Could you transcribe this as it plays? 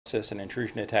analysis and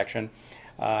intrusion detection,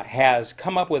 has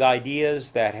come up with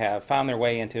ideas that have found their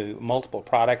way into multiple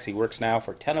products. He works now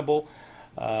for Tenable,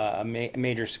 a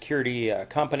major security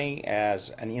company,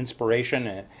 as an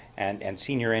inspiration and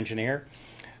senior engineer,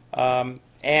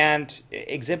 and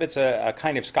exhibits a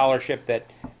kind of scholarship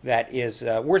that is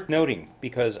worth noting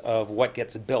because of what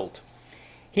gets built.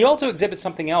 He also exhibits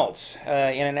something else.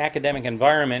 In an academic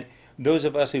environment, those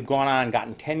of us who've gone on and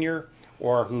gotten tenure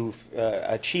or who've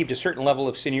achieved a certain level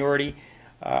of seniority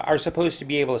are supposed to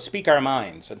be able to speak our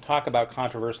minds and talk about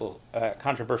controversial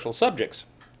subjects.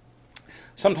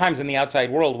 Sometimes in the outside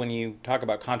world, when you talk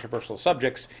about controversial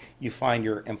subjects, you find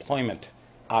your employment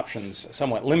options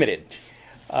somewhat limited.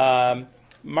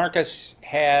 Marcus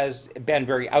has been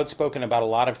very outspoken about a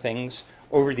lot of things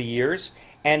over the years,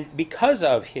 and because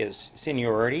of his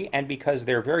seniority and because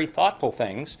they're very thoughtful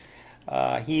things,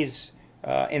 he's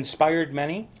inspired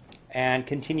many and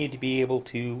continued to be able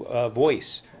to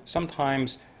voice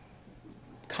sometimes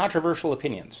controversial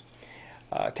opinions.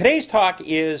 Today's talk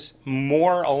is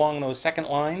more along those second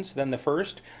lines than the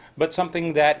first, but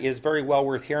something that is very well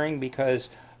worth hearing because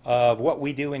of what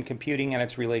we do in computing and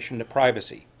its relation to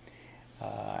privacy.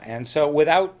 And so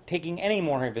without taking any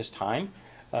more of his time,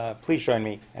 please join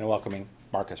me in welcoming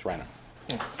Marcus Ranum.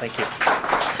 Thank you.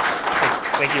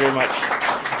 Thank you very much.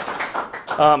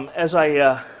 As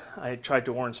I tried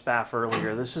to warn Spaff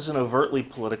earlier, this is an overtly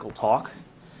political talk.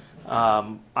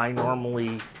 I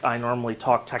normally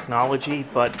talk technology,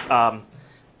 but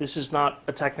this is not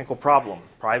a technical problem.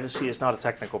 Privacy is not a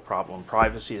technical problem.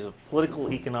 Privacy is a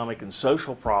political, economic, and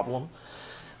social problem.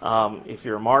 If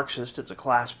you're a Marxist, it's a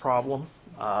class problem.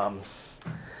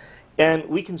 And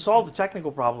we can solve the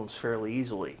technical problems fairly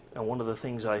easily. And one of the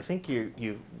things that I think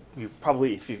you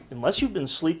probably, unless you've been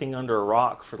sleeping under a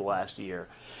rock for the last year,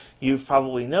 you've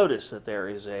probably noticed that there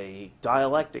is a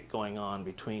dialectic going on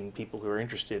between people who are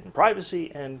interested in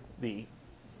privacy and the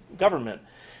government,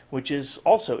 which is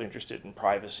also interested in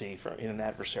privacy in an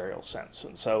adversarial sense.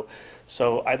 And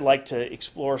so I'd like to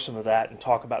explore some of that and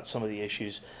talk about some of the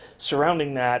issues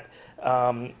surrounding that.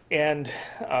 I'm going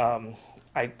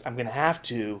to have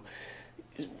to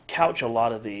couch a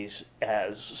lot of these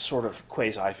as sort of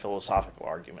quasi-philosophical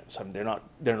arguments. I mean, they're not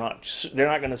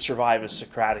going to survive a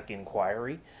Socratic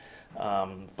inquiry.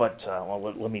 Well,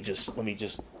 let me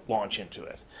just launch into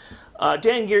it.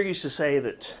 Dan Geer used to say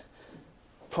that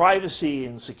privacy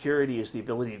and security is the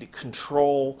ability to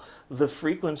control the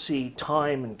frequency,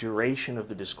 time, and duration of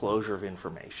the disclosure of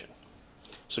information.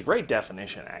 It's a great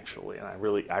definition, actually, and I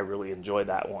really enjoy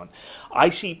that one. I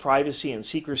see privacy and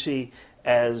secrecy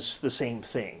as the same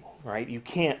thing, right? You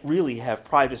can't really have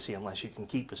privacy unless you can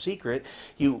keep a secret.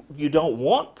 You don't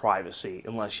want privacy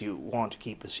unless you want to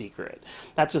keep a secret.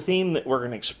 That's a theme that we're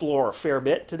going to explore a fair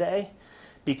bit today,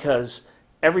 because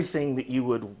everything that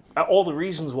all the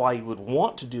reasons why you would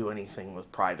want to do anything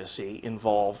with privacy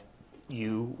involve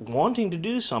you wanting to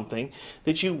do something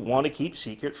that you want to keep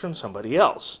secret from somebody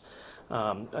else.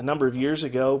 A number of years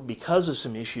ago, because of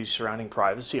some issues surrounding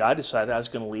privacy, I decided I was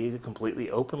going to lead a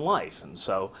completely open life. And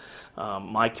so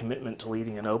my commitment to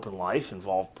leading an open life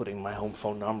involved putting my home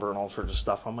phone number and all sorts of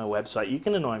stuff on my website. You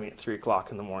can annoy me at 3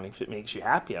 o'clock in the morning if it makes you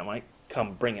happy. I might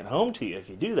come bring it home to you if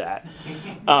you do that,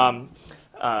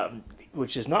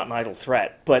 which is not an idle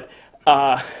threat. But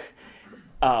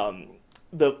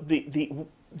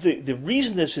the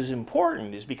reason this is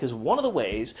important is because one of the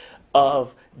ways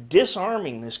of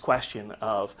disarming this question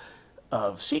of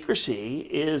secrecy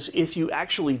is if you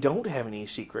actually don't have any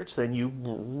secrets, then you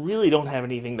really don't have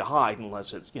anything to hide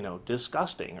unless it's,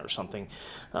 disgusting or something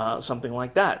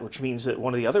like that, which means that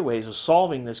one of the other ways of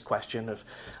solving this question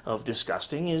of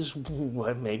disgusting is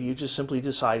maybe you just simply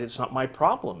decide it's not my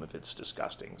problem if it's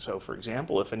disgusting. So, for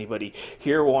example, if anybody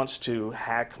here wants to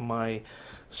hack my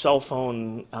cell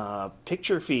phone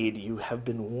picture feed, you have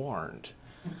been warned.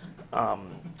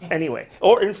 Anyway,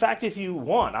 or in fact, if you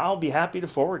want, I'll be happy to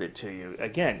forward it to you.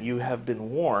 Again, you have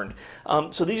been warned.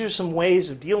 So these are some ways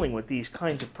of dealing with these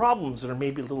kinds of problems that are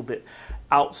maybe a little bit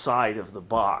outside of the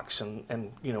box. And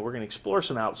we're going to explore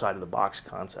some outside of the box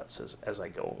concepts as I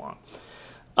go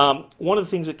along. One of the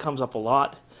things that comes up a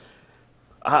lot,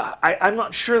 I'm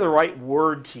not sure the right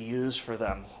word to use for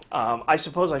them. I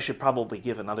suppose I should probably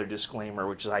give another disclaimer,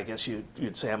 which is I guess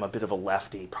you'd say I'm a bit of a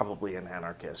lefty, probably an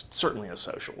anarchist, certainly a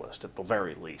socialist. At the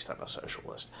very least, I'm a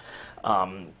socialist.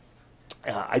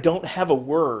 I don't have a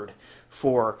word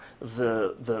for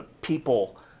the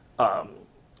people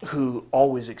who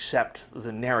always accept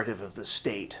the narrative of the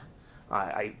state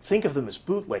I think of them as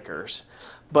bootlickers,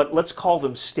 but let's call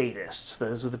them statists.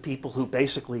 Those are the people who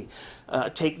basically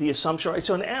take the assumption, right?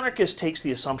 So an anarchist takes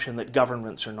the assumption that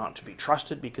governments are not to be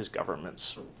trusted because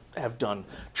governments have done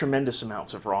tremendous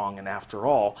amounts of wrong, and after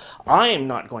all, I am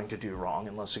not going to do wrong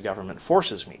unless a government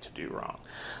forces me to do wrong.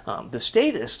 The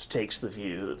statist takes the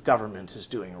view that government is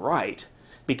doing right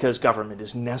because government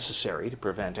is necessary to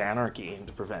prevent anarchy and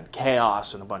to prevent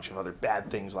chaos and a bunch of other bad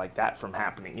things like that from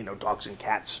happening, you know, dogs and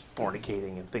cats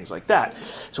fornicating and things like that.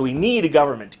 So we need a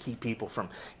government to keep people from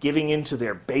giving into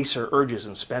their baser urges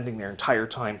and spending their entire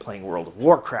time playing World of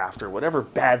Warcraft or whatever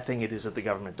bad thing it is that the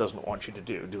government doesn't want you to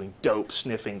do, doing dope,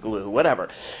 sniffing glue, whatever.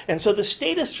 And so the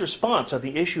statist response on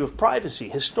the issue of privacy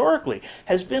historically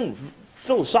has been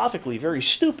philosophically very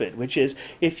stupid, which is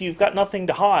if you've got nothing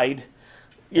to hide,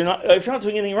 if you're not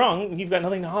doing anything wrong, you've got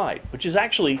nothing to hide, which is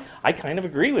actually, I kind of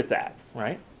agree with that,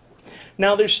 right?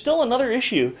 Now, there's still another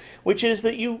issue, which is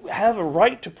that you have a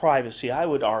right to privacy, I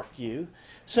would argue,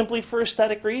 simply for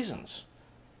aesthetic reasons.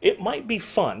 It might be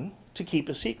fun to keep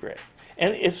a secret.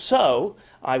 And if so,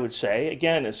 I would say,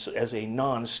 again, as a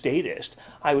non-statist,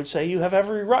 I would say you have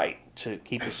every right to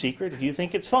keep a secret if you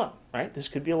think it's fun, right? This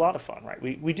could be a lot of fun, right?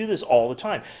 We do this all the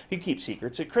time. You keep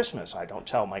secrets at Christmas. I don't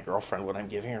tell my girlfriend what I'm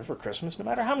giving her for Christmas, no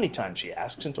matter how many times she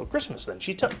asks until Christmas. Then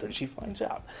she finds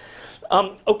out.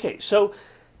 Okay, so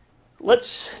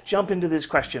let's jump into this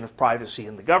question of privacy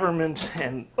in the government.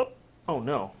 And oh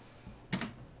no,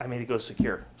 I made it go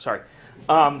secure. Sorry.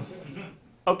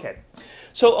 Okay.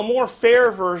 So a more fair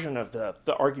version of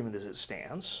the argument as it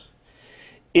stands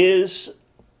is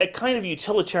a kind of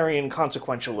utilitarian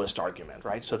consequentialist argument,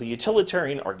 right? So the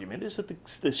utilitarian argument is that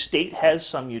the state has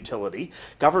some utility,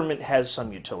 government has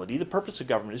some utility. The purpose of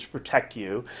government is to protect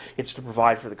you. It's to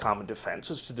provide for the common defense.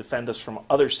 It's to defend us from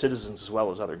other citizens as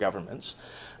well as other governments.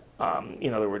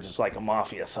 In other words, it's like a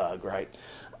mafia thug, right?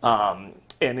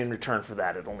 And in return for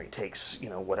that, it only takes,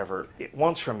 whatever it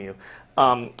wants from you.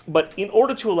 But in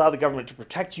order to allow the government to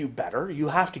protect you better, you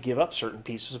have to give up certain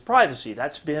pieces of privacy.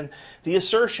 That's been the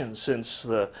assertion since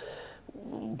for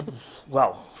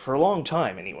a long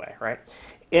time anyway, right?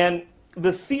 And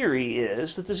the theory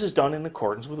is that this is done in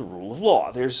accordance with the rule of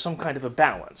law. There's some kind of a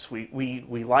balance.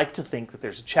 We like to think that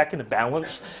there's a check and a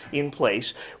balance in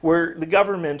place where the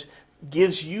government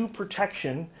gives you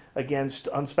protection against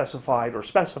unspecified or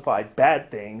specified bad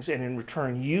things, and in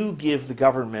return you give the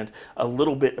government a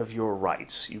little bit of your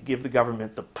rights. You give the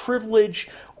government the privilege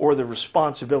or the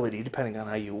responsibility, depending on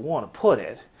how you want to put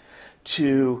it,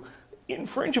 to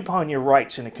infringe upon your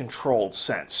rights in a controlled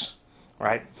sense,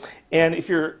 right? And if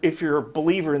you're a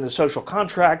believer in the social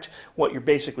contract, what you're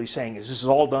basically saying is this is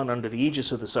all done under the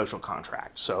aegis of the social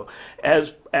contract. So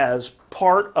as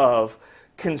part of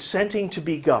consenting to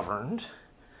be governed,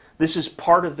 this is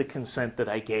part of the consent that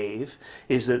I gave,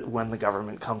 is that when the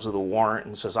government comes with a warrant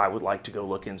and says, I would like to go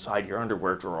look inside your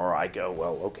underwear drawer, I go,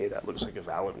 well, okay, that looks like a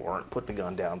valid warrant. Put the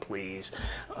gun down, please.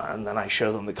 And then I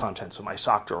show them the contents of my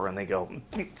sock drawer, and they go,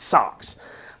 socks.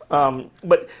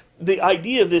 But the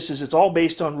idea of this is it's all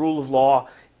based on rule of law,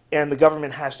 and the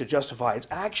government has to justify its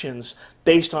actions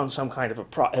based on some kind of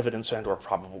evidence and or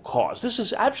probable cause. This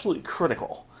is absolutely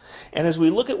critical. And as we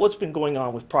look at what's been going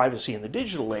on with privacy in the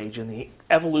digital age and the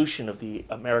evolution of the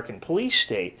American police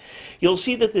state, you'll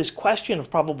see that this question of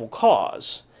probable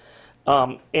cause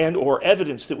and or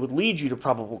evidence that would lead you to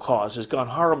probable cause has gone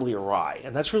horribly awry.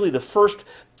 And that's really the first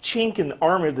chink in the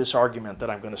armor of this argument that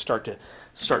I'm going to start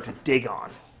to dig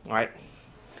on. All right?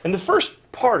 And the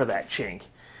first part of that chink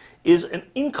is an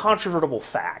incontrovertible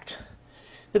fact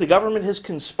that the government has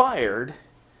conspired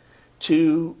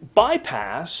to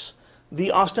bypass the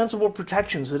ostensible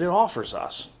protections that it offers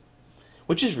us,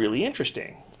 which is really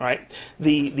interesting, right?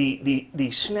 The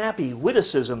snappy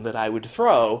witticism that I would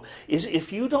throw is,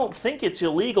 if you don't think it's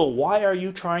illegal, why are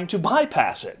you trying to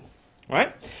bypass it,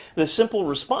 right? The simple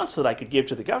response that I could give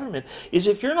to the government is,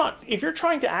 if you're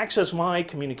trying to access my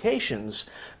communications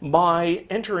by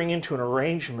entering into an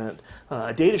arrangement,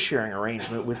 a data sharing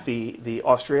arrangement with the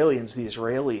Australians, the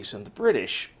Israelis, and the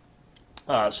British,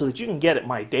 so that you can get at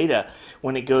my data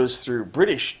when it goes through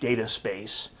British data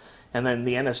space, and then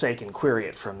the NSA can query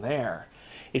it from there.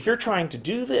 If you're trying to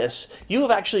do this, you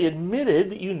have actually admitted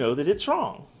that you know that it's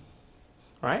wrong,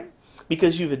 right?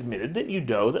 Because you've admitted that you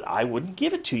know that I wouldn't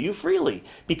give it to you freely.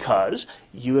 Because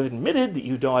you have admitted that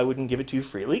you know I wouldn't give it to you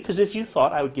freely, because if you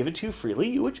thought I would give it to you freely,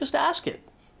 you would just ask it.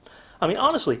 I mean,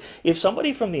 honestly, if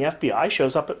somebody from the FBI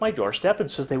shows up at my doorstep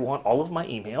and says they want all of my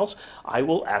emails, I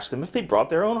will ask them if they brought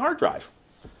their own hard drive.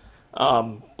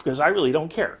 Because I really don't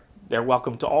care. they're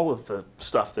welcome to all of the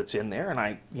stuff that's in there, and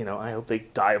I hope they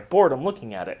die of boredom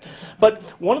looking at it. But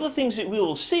one of the things that we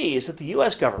will see is that the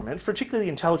U.S. government, particularly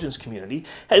the intelligence community,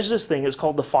 has this thing. It's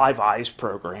called the Five Eyes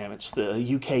program. It's the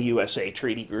UK-USA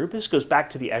treaty group. This goes back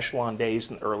to the Echelon days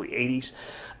in the early 80s.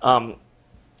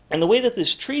 And the way that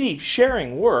this treaty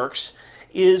sharing works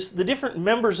is the different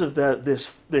members of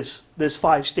this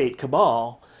five-state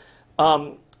cabal,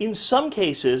 in some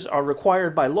cases, are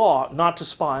required by law not to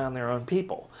spy on their own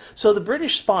people. So the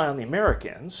British spy on the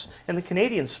Americans, and the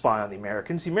Canadians spy on the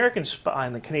Americans spy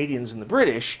on the Canadians and the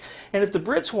British, and if the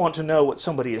Brits want to know what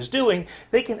somebody is doing,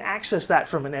 they can access that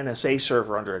from an NSA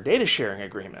server under a data sharing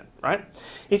agreement, right?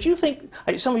 If you think,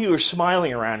 some of you are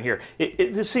smiling around here,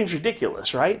 this seems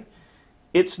ridiculous, right?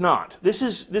 It's not. This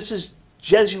is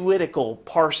Jesuitical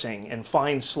parsing and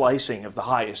fine slicing of the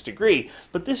highest degree,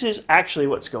 but this is actually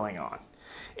what's going on.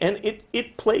 And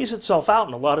it plays itself out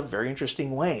in a lot of very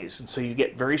interesting ways. And so you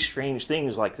get very strange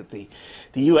things like that the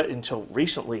U.S. until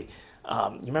recently,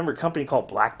 you remember a company called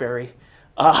BlackBerry?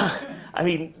 I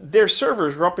mean, their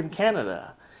servers were up in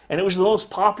Canada. And it was the most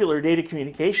popular data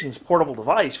communications portable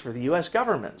device for the U.S.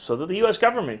 government, so that the U.S.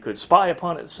 government could spy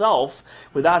upon itself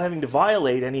without having to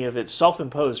violate any of its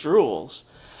self-imposed rules.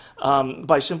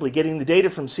 By simply getting the data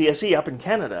from CSE up in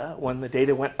Canada when the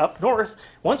data went up north.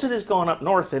 Once it has gone up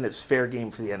north, then it's fair game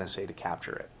for the NSA to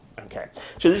capture it. Okay,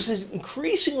 so there's this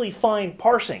increasingly fine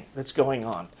parsing that's going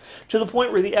on, to the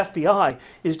point where the FBI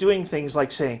is doing things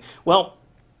like saying, well,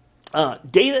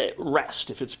 data at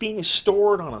rest, if it's being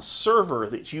stored on a server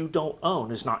that you don't own,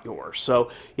 is not yours.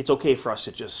 So it's okay for us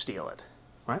to just steal it,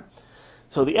 right?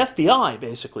 So the FBI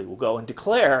basically will go and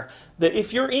declare that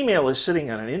if your email is sitting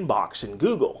on an inbox in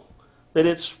Google, that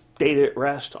it's data at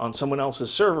rest on someone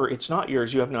else's server, it's not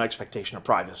yours, you have no expectation of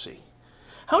privacy.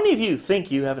 How many of you think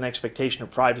you have an expectation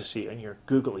of privacy in your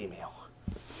Google email?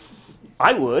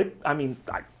 I would. I mean,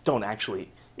 I don't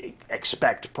actually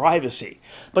expect privacy.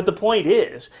 But the point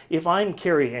is, if I'm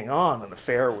carrying on an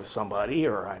affair with somebody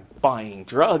or I'm buying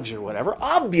drugs or whatever,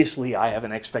 obviously I have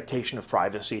an expectation of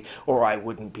privacy or I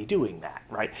wouldn't be doing that,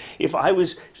 right? If I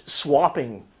was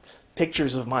swapping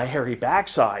pictures of my hairy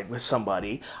backside with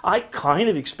somebody, I kind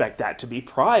of expect that to be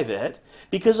private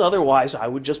because otherwise I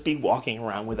would just be walking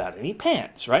around without any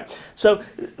pants, right? So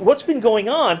what's been going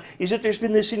on is that there's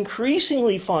been this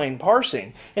increasingly fine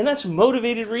parsing, and that's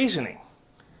motivated reasoning.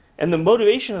 And the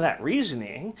motivation of that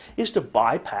reasoning is to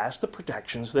bypass the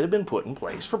protections that have been put in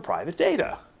place for private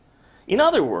data. In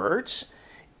other words,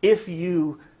 if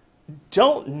you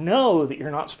don't know that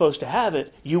you're not supposed to have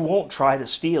it, you won't try to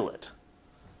steal it,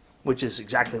 which is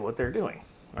exactly what they're doing,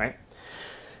 right?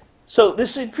 So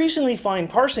this increasingly fine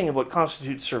parsing of what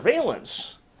constitutes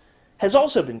surveillance has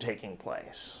also been taking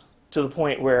place, to the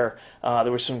point where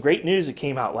there was some great news that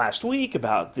came out last week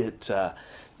about that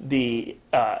the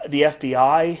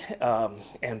FBI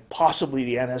and possibly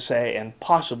the NSA and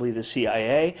possibly the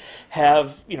CIA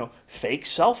have, fake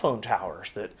cell phone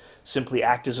towers that simply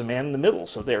act as a man in the middle,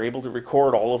 so they're able to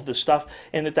record all of this stuff.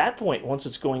 And at that point, once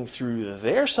it's going through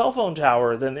their cell phone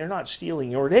tower, then they're not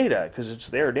stealing your data because it's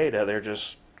their data. They're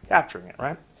just capturing it,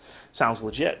 right? Sounds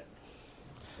legit.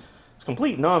 It's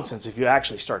complete nonsense if you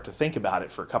actually start to think about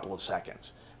it for a couple of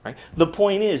seconds, right? The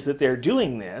point is that they're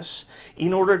doing this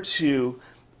in order to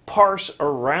parse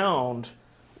around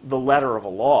the letter of a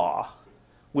law,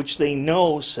 which they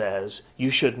know says you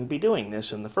shouldn't be doing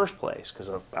this in the first place, because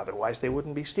otherwise they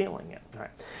wouldn't be stealing it. Right?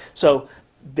 So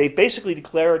they've basically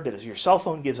declared that as your cell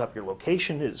phone gives up your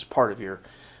location, it is part of your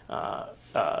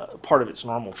part of its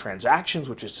normal transactions,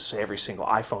 which is to say every single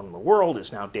iPhone in the world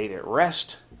is now data at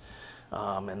rest,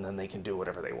 and then they can do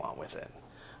whatever they want with it,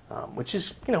 which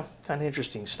is kind of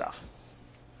interesting stuff.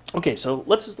 Okay, so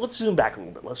let's zoom back a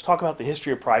little bit. Let's talk about the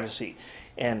history of privacy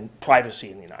and privacy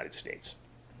in the United States.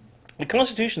 The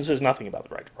Constitution says nothing about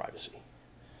the right to privacy.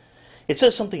 It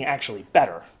says something actually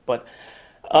better, but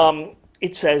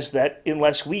it says that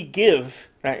unless we give,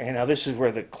 and now this is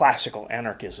where the classical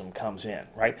anarchism comes in,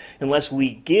 right? Unless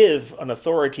we give an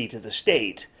authority to the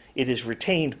state, it is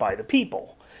retained by the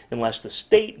people. Unless the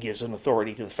state gives an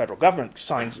authority to the federal government,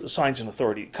 assigns an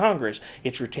authority to Congress,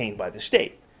 it's retained by the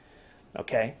state.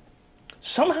 Okay?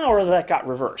 Somehow or other that got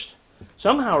reversed.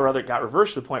 Somehow or other it got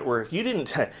reversed to the point where if you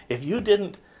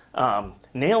didn't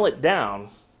nail it down,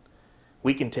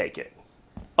 we can take it.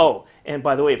 Oh, and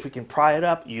by the way, if we can pry it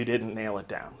up, you didn't nail it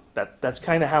down. That's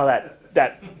kind of how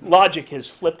that logic has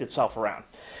flipped itself around.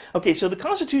 Okay, so the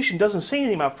Constitution doesn't say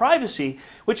anything about privacy,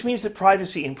 which means that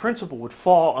privacy in principle would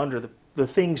fall under the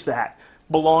things that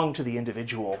belong to the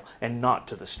individual and not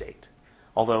to the state.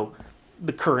 Although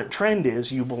the current trend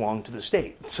is you belong to the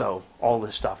state, so all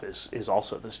this stuff is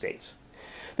also the state's.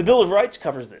 The Bill of Rights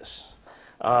covers this.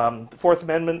 The Fourth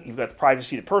Amendment, you've got the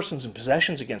privacy of persons and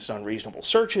possessions against unreasonable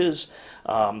searches.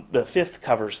 The Fifth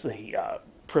covers the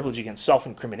privilege against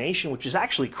self-incrimination, which is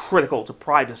actually critical to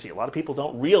privacy. A lot of people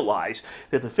don't realize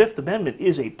that the Fifth Amendment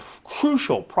is a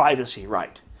crucial privacy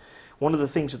right. One of the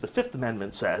things that the Fifth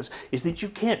Amendment says is that you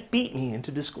can't beat me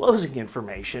into disclosing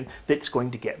information that's going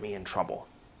to get me in trouble.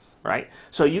 Right?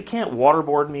 So you can't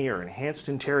waterboard me or enhanced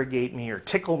interrogate me or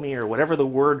tickle me or whatever the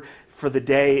word for the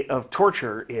day of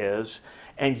torture is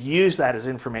and use that as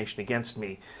information against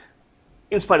me,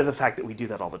 in spite of the fact that we do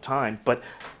that all the time. But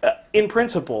in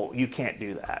principle, you can't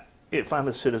do that. If I'm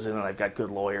a citizen and I've got good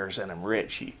lawyers and I'm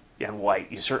rich and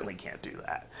white, you certainly can't do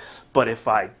that. But if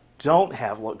I don't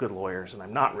have good lawyers and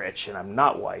I'm not rich and I'm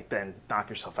not white, then knock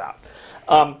yourself out.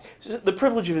 The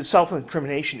privilege of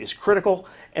self-incrimination is critical.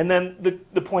 And then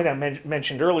the point I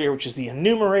mentioned earlier, which is the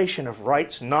enumeration of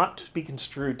rights not to be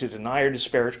construed to deny or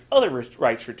disparage other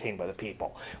rights retained by the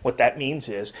people. What that means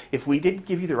is, if we didn't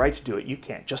give you the right to do it, you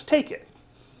can't just take it.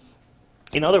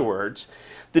 In other words,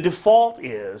 the default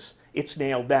is it's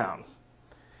nailed down.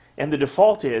 And the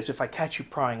default is, if I catch you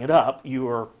prying it up, you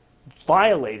are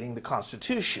violating the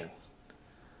Constitution.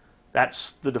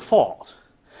 That's the default.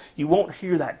 You won't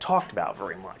hear that talked about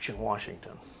very much in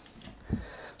Washington.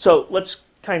 So let's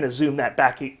kind of zoom that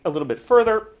back a little bit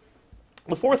further.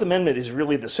 The Fourth Amendment is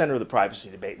really the center of the privacy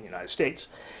debate in the United States,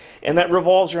 and that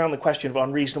revolves around the question of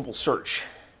unreasonable search.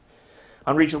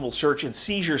 Unreasonable search and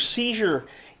seizure. Seizure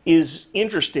is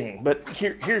interesting, but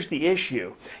here's the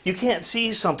issue. You can't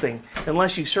seize something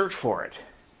unless you search for it,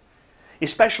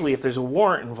 especially if there's a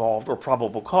warrant involved or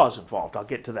probable cause involved. I'll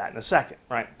get to that in a second,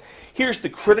 right? Here's the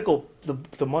critical,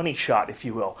 the money shot, if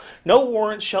you will. No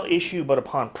warrant shall issue but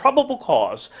upon probable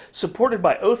cause, supported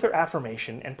by oath or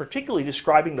affirmation, and particularly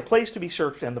describing the place to be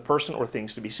searched and the person or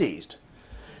things to be seized.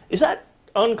 Is that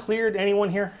unclear to anyone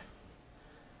here?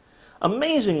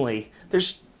 Amazingly,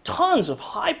 there's tons of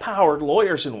high-powered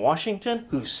lawyers in Washington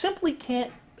who simply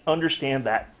can't understand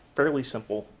that fairly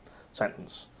simple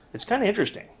sentence. It's kind of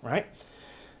interesting, right?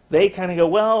 They kind of go,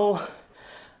 well,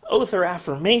 oath or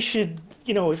affirmation,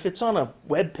 you know, if it's on a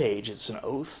web page, it's an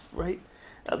oath, right?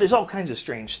 There's all kinds of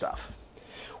strange stuff.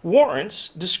 Warrants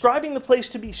describing the place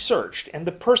to be searched and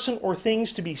the person or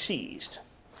things to be seized.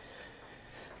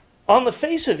 On the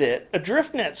face of it, a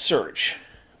DriftNet search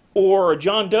or a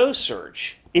John Doe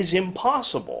search is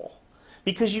impossible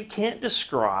because you can't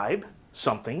describe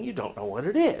something you don't know what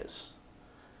it is.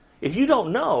 If you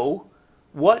don't know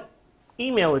what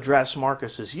email address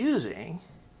Marcus is using,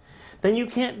 then you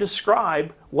can't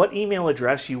describe what email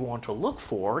address you want to look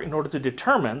for in order to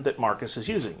determine that Marcus is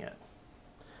using it.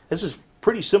 This is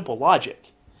pretty simple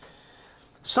logic.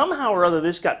 Somehow or other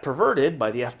this got perverted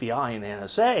by the FBI and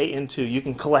NSA into you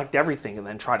can collect everything and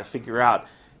then try to figure out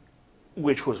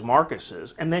which was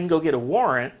Marcus's, and then go get a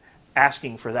warrant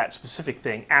asking for that specific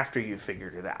thing after you've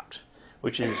figured it out,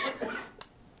 which is,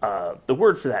 the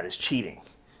word for that is cheating.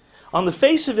 On the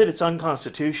face of it, it's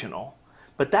unconstitutional,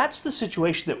 but that's the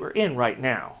situation that we're in right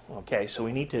now. Okay, so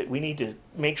we need to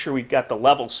make sure we've got the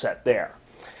level set there.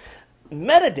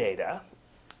 Metadata,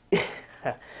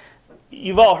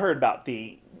 you've all heard about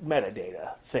the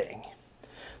metadata thing.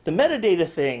 The metadata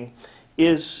thing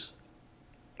is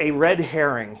a red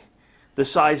herring the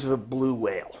size of a blue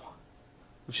whale,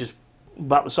 which is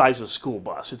about the size of a school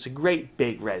bus. It's a great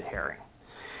big red herring.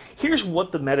 Here's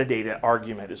what the metadata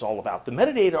argument is all about. The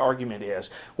metadata argument is,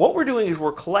 what we're doing is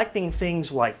we're collecting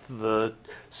things like the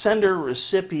sender,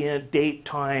 recipient, date,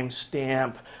 time,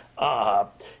 stamp,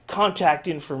 contact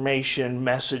information,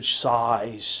 message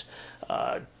size,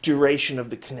 duration of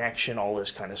the connection, all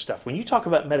this kind of stuff. When you talk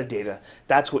about metadata,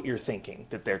 that's what you're thinking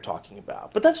that they're talking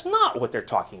about. But that's not what they're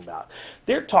talking about.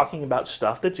 They're talking about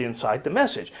stuff that's inside the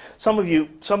message. Some of you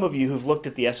who've looked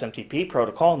at the SMTP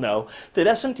protocol know that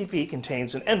SMTP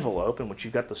contains an envelope in which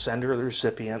you've got the sender, the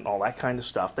recipient, all that kind of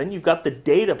stuff. Then you've got the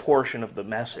data portion of the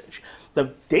message.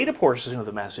 The data portion of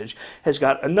the message has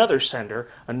got another sender,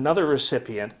 another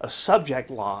recipient, a subject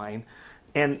line,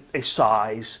 and a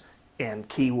size, and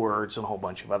keywords and a whole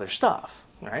bunch of other stuff,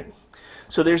 right?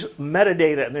 So there's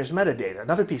metadata and there's metadata.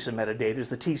 Another piece of metadata is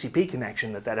the TCP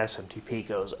connection that SMTP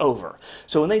goes over.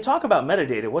 So when they talk about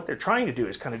metadata, what they're trying to do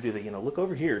is kind of do the, look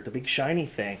over here at the big shiny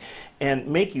thing and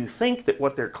make you think that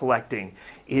what they're collecting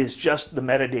is just the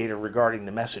metadata regarding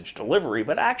the message delivery,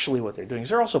 but actually what they're doing is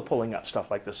they're also pulling up stuff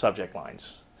like the subject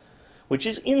lines, which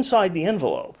is inside the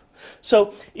envelope.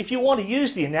 So if you want to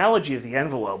use the analogy of the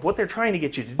envelope, what they're trying to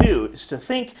get you to do is to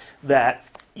think that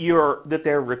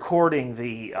they're recording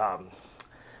the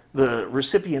the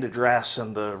recipient address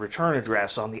and the return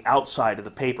address on the outside of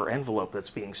the paper envelope that's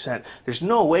being sent. There's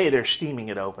no way they're steaming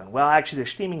it open. Well, actually, they're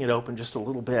steaming it open just a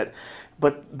little bit,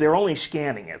 but they're only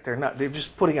scanning it. They're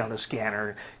just putting it on the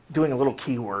scanner, doing a little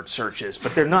keyword searches,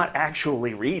 but they're not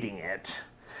actually reading it.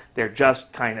 They're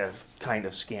just kind of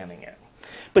scanning it.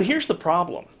 But here's the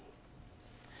problem.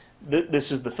 This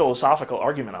is the philosophical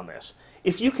argument on this.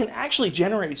 If you can actually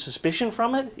generate suspicion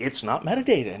from it, it's not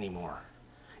metadata anymore.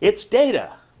 It's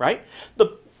data. Right?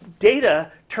 The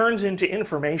data turns into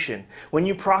information when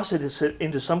you process it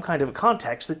into some kind of a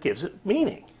context that gives it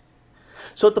meaning.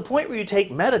 So at the point where you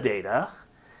take metadata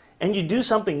and you do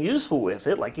something useful with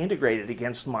it, like integrate it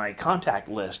against my contact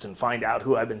list and find out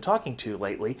who I've been talking to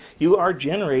lately, you are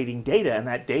generating data, and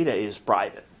that data is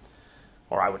private.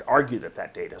 Or I would argue that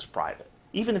that data is private,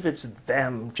 even if it's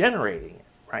them generating it.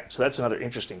 Right? So that's another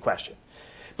interesting question.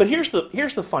 But here's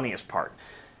the funniest part.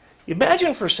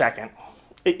 Imagine for a second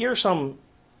that you're some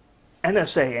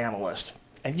NSA analyst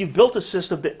and you've built a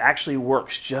system that actually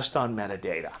works just on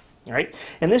metadata, right?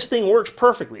 And this thing works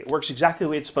perfectly. It works exactly the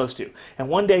way it's supposed to. And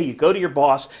one day you go to your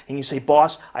boss and you say,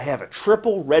 "Boss, I have a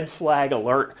triple red flag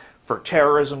alert for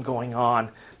terrorism going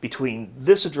on between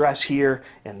this address here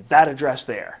and that address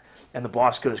there." And the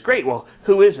boss goes, "Great, well,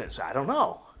 who is it?" So, "I don't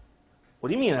know." "What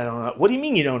do you mean I don't know?" "What do you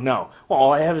mean you don't know?" "Well,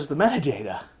 all I have is the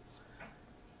metadata."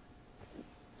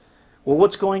 "Well,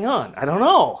 what's going on?" "I don't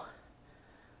know."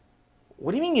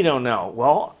 "What do you mean you don't know?"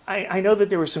 "Well, I know that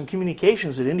there were some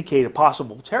communications that indicate a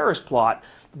possible terrorist plot,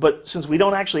 but since we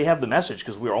don't actually have the message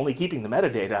because we're only keeping the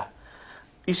metadata."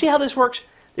 You see how this works?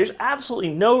 There's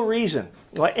absolutely no reason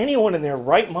why anyone in their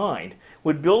right mind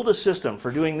would build a system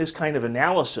for doing this kind of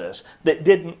analysis that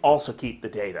didn't also keep the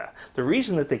data. The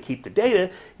reason that they keep the data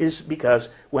is because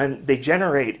when they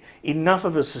generate enough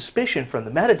of a suspicion from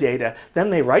the metadata, then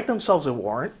they write themselves a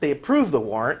warrant, they approve the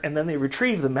warrant, and then they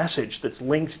retrieve the message that's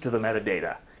linked to the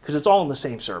metadata, because it's all in the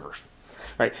same servers.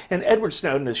 Right? And Edward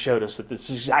Snowden has showed us that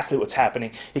this is exactly what's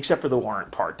happening, except for the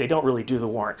warrant part. They don't really do the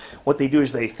warrant. What they do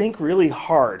is they think really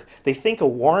hard. They think a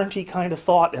warranty kind of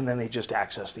thought, and then they just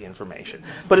access the information.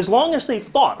 But as long as they've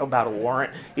thought about a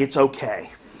warrant, it's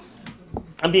okay.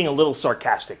 I'm being a little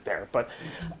sarcastic there. But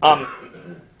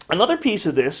another piece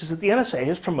of this is that the NSA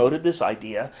has promoted this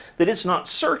idea that it's not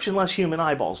search unless human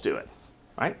eyeballs do it.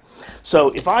 Right? So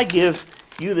if I give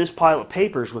you this pile of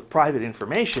papers with private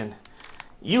information,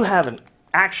 you haven't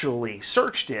actually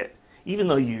searched it, even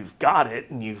though you've got it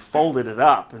and you've folded it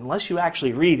up. Unless you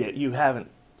actually read it, you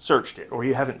haven't searched it or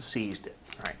you haven't seized it.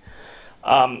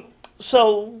 Right?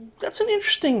 So that's an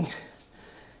interesting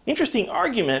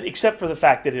argument, except for the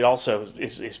fact that it also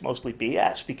is mostly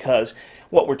BS, because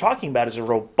what we're talking about is a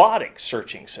robotic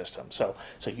searching system. So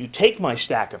you take my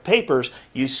stack of papers,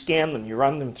 you scan them, you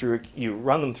run them through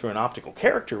an optical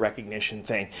character recognition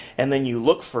thing, and then you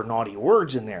look for naughty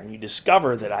words in there, and you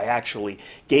discover that I actually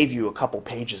gave you a couple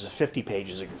pages of 50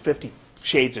 pages, or 50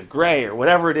 shades of gray, or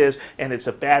whatever it is, and it's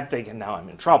a bad thing, and now I'm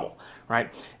in trouble, right?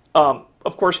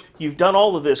 Of course, you've done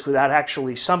all of this without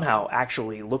somehow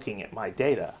actually looking at my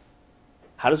data.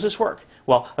 How does this work?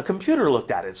 Well, a computer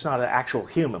looked at it. It's not an actual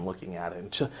human looking at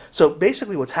it. So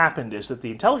basically what's happened is that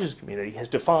the intelligence community has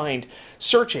defined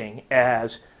searching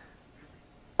as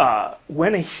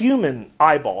when a human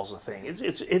eyeballs a thing.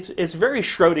 It's very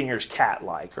Schrodinger's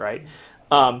cat-like, right?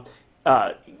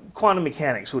 Quantum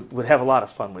mechanics would have a lot of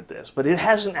fun with this, but it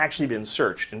hasn't actually been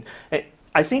searched. And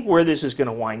I think where this is going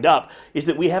to wind up is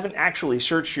that we haven't actually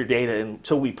searched your data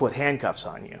until we put handcuffs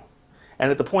on you.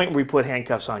 And at the point where we put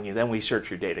handcuffs on you, then we search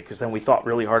your data, because then we thought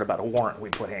really hard about a warrant and we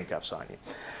put handcuffs on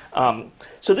you.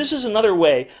 So this is another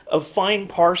way of fine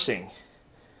parsing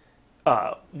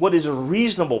what is a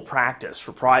reasonable practice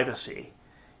for privacy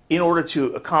in order to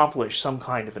accomplish some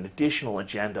kind of an additional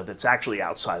agenda that's actually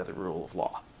outside of the rule of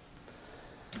law.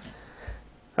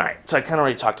 All right, so I kind of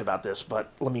already talked about this,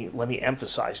 but let me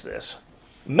emphasize this.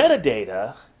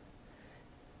 Metadata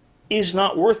is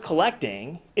not worth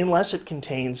collecting unless it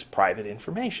contains private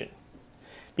information,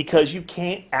 because you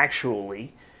can't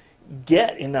actually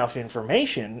get enough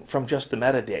information from just the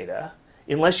metadata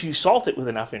unless you salt it with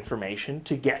enough information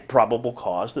to get probable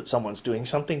cause that someone's doing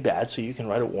something bad, so you can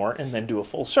write a warrant and then do a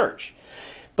full search.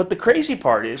 But the crazy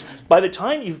part is, by the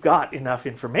time you've got enough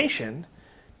information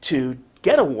to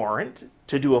get a warrant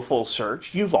to do a full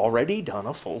search, you've already done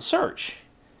a full search.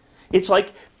 It's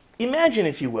like, imagine,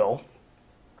 if you will,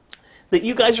 that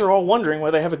you guys are all wondering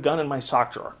whether I have a gun in my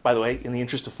sock drawer. By the way, in the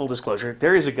interest of full disclosure,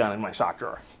 there is a gun in my sock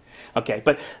drawer. Okay,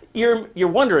 but you're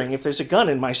wondering if there's a gun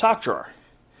in my sock drawer,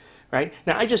 right?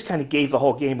 Now, I just kind of gave the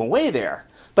whole game away there.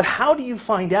 But how do you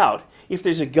find out if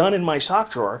there's a gun in my sock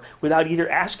drawer without either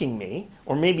asking me,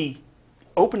 or maybe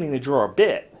opening the drawer a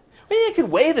bit. Well, you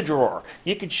could weigh the drawer.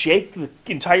 You could shake the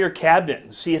entire cabinet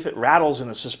and see if it rattles in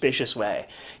a suspicious way.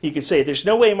 You could say, there's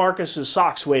no way Marcus's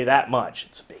socks weigh that much.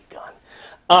 It's a big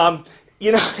gun.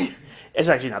 You know, it's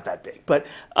actually not that big. But,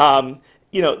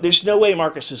 you know, there's no way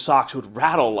Marcus's socks would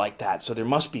rattle like that, so there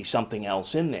must be something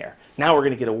else in there. Now we're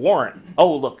going to get a warrant.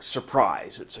 Oh, look,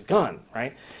 surprise, it's a gun,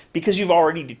 right? Because you've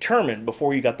already determined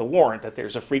before you got the warrant that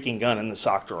there's a freaking gun in the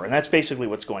sock drawer. And that's basically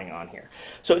what's going on here.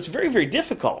 So it's very, very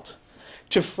difficult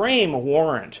to frame a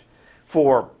warrant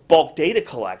for bulk data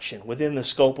collection within the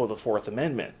scope of the Fourth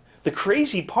Amendment. The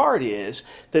crazy part is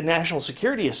the national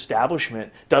security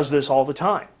establishment does this all the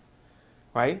time,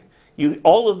 right?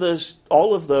 All of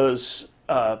those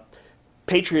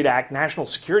Patriot Act national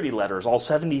security letters, all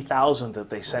 70,000 that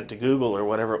they sent to Google or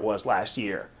whatever it was last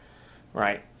year,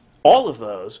 right? All of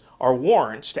those are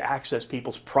warrants to access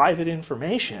people's private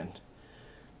information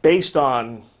based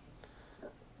on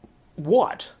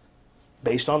what?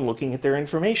 Based on looking at their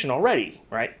information already,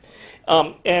 right?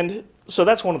 And so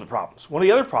that's one of the problems. One of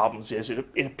the other problems is it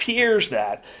appears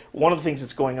that one of the things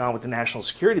that's going on with the national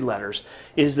security letters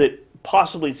is that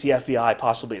possibly it's the FBI,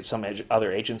 possibly it's some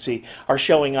other agency, are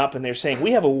showing up and they're saying,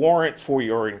 we have a warrant for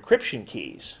your encryption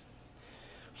keys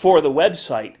for the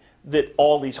website that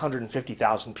all these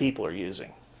 150,000 people are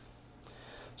using.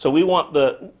 So we want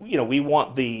the, you know, we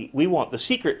want the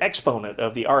secret exponent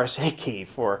of the RSA key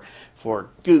for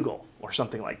Google or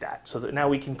something like that, so that now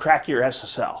we can crack your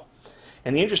SSL.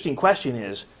 And the interesting question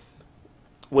is,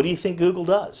 what do you think Google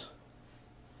does?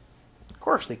 Of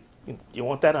course, you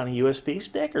want that on a USB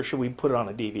stick, or should we put it on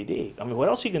a DVD? I mean, what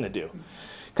else are you going to do?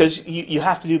 Because you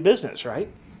have to do business, right?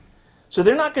 So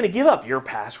they're not going to give up your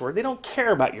password. They don't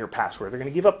care about your password. They're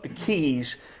going to give up the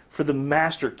keys for the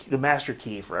master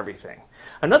key for everything.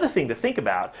 Another thing to think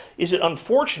about is that,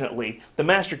 unfortunately, the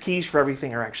master keys for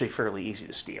everything are actually fairly easy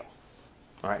to steal.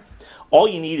 All right. All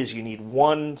you need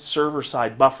one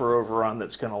server-side buffer overrun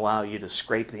that's going to allow you to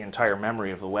scrape the entire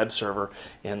memory of the web server,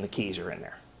 and the keys are in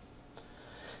there.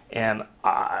 And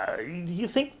do you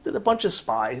think that a bunch of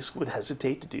spies would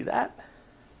hesitate to do that?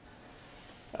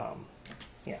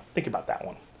 Yeah, think about that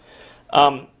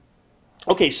one.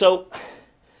 Okay, so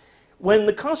when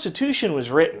the Constitution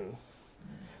was written,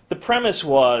 the premise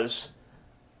was,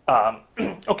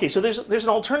 okay, so there's an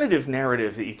alternative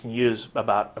narrative that you can use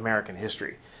about American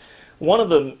history.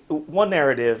 One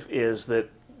narrative is that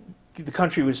the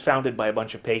country was founded by a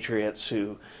bunch of patriots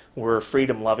who were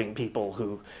freedom-loving people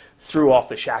who threw off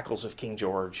the shackles of King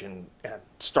George and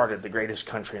started the greatest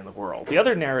country in the world. The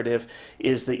other narrative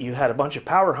is that you had a bunch of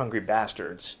power-hungry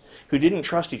bastards who didn't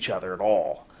trust each other at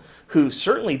all, who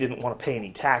certainly didn't want to pay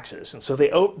any taxes, and so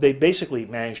they basically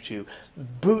managed to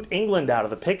boot England out of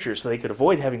the picture so they could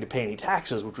avoid having to pay any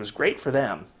taxes, which was great for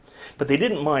them. But they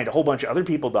didn't mind a whole bunch of other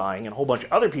people dying and a whole bunch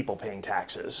of other people paying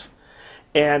taxes.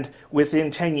 And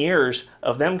within 10 years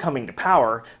of them coming to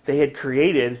power, they had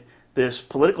created this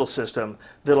political system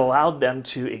that allowed them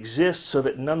to exist so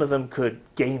that none of them could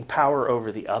gain power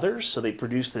over the others. So they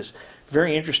produced this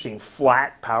very interesting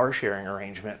flat power sharing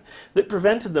arrangement that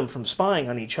prevented them from spying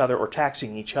on each other or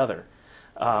taxing each other.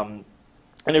 And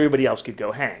everybody else could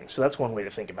go hang. So that's one way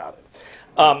to think about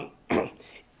it.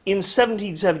 In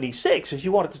 1776, if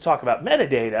you wanted to talk about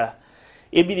metadata,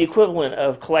 it'd be the equivalent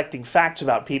of collecting facts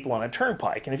about people on a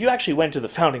turnpike. And if you actually went to the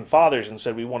Founding Fathers and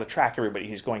said, we want to track everybody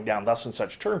who's going down thus and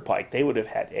such turnpike, they would have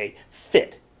had a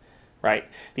fit, right?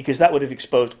 Because that would have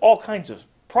exposed all kinds of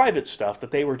private stuff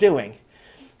that they were doing,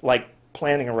 like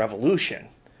planning a revolution,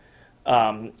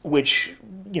 which,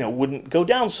 you know, wouldn't go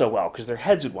down so well because their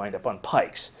heads would wind up on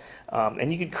pikes.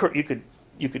 And you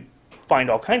could find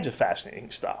all kinds of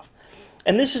fascinating stuff.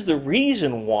 And this is the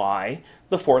reason why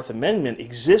the Fourth Amendment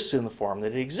exists in the form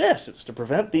that it exists. It's to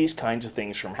prevent these kinds of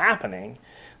things from happening.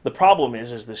 The problem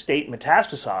is, as the state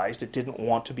metastasized, it didn't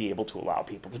want to be able to allow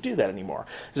people to do that anymore.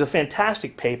 There's a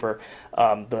fantastic paper.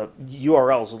 The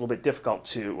URL is a little bit difficult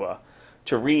to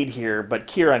read here, but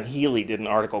Kieran Healy did an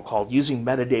article called Using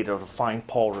Metadata to Find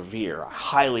Paul Revere. I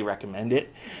highly recommend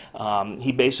it.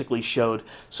 He basically showed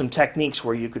some techniques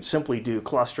where you could simply do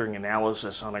clustering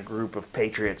analysis on a group of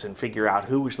patriots and figure out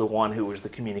who was the one who was the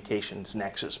communications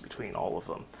nexus between all of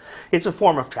them. It's a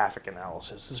form of traffic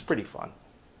analysis. It's pretty fun.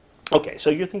 Okay, so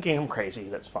you're thinking I'm crazy.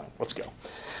 That's fine. Let's go.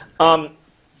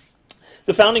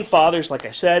 The Founding Fathers, like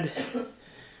I said,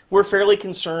 were fairly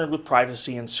concerned with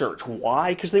privacy and search.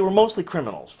 Why? Because they were mostly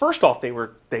criminals. First off, they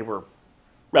were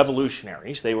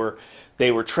revolutionaries. They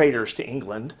were traitors to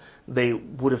England. They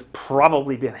would have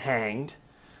probably been hanged.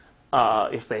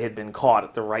 if they had been caught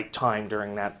at the right time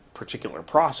during that particular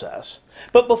process.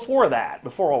 But before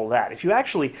all that, if you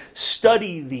actually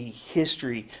study the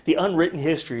history, the unwritten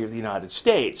history of the United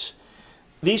States,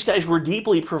 these guys were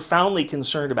deeply, profoundly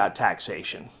concerned about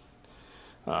taxation.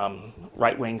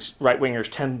 Right-wingers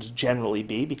tend to generally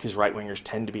be, because right-wingers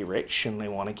tend to be rich and they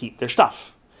want to keep their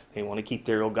stuff. They want to keep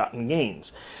their ill-gotten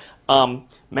gains.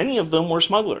 Many of them were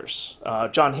smugglers.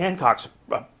 John Hancock's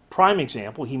a prime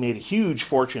example. He made a huge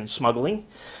fortune smuggling.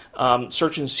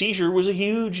 Search and seizure was a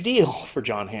huge deal for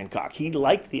John Hancock. He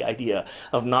liked the idea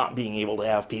of not being able to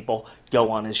have people go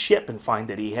on his ship and find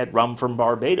that he had rum from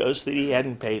Barbados that he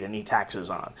hadn't paid any taxes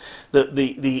on.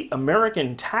 The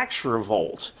American tax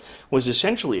revolt was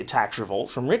essentially a tax revolt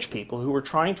from rich people who were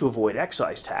trying to avoid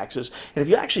excise taxes. And if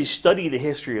you actually study the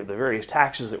history of the various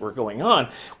taxes that were going on,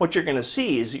 what you're going to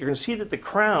see is that you're going to see that the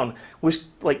Crown was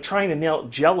like trying to nail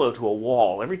Jello to a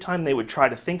wall. Every time they would try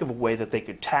to think of a way that they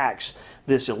could tax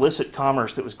this illicit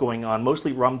commerce that was going on,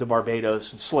 mostly rum to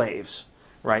Barbados and slaves,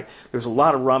 right? There's a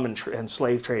lot of rum and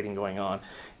slave trading going on,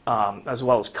 as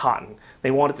well as cotton.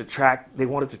 They wanted to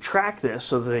track this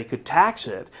so that they could tax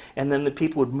it, and then the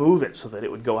people would move it so that it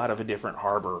would go out of a different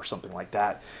harbor or something like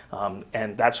that.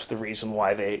 And that's the reason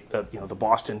why the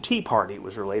Boston Tea Party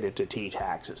was related to tea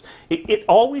taxes. It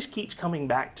always keeps coming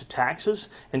back to taxes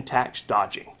and tax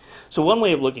dodging. So one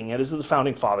way of looking at it is that the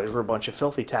Founding Fathers were a bunch of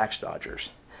filthy tax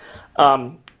dodgers.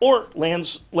 Or land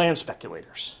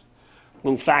speculators.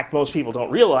 Little fact most people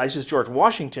don't realize is George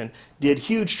Washington did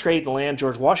huge trade in land.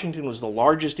 George Washington was the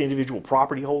largest individual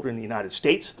property holder in the United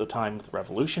States at the time of the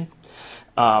Revolution.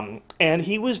 And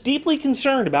he was deeply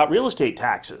concerned about real estate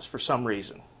taxes for some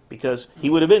reason, because he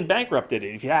would have been bankrupted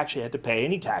if he actually had to pay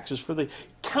any taxes for the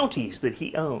counties that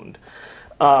he owned.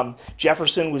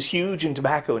 Jefferson was huge in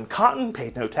tobacco and cotton,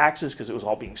 paid no taxes because it was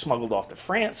all being smuggled off to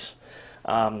France.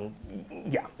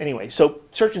 Yeah, anyway, so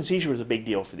search and seizure was a big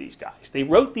deal for these guys. They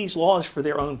wrote these laws for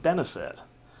their own benefit.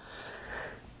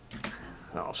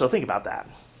 Oh, so think about that.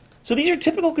 So these are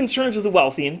typical concerns of the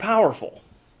wealthy and powerful.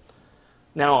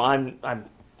 Now oh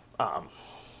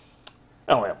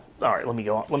well, all right, let me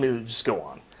go on. Let me just go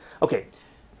on. Okay,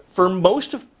 for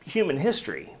most of human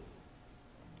history,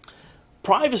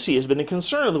 privacy has been a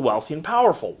concern of the wealthy and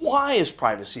powerful. Why is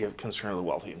privacy a concern of the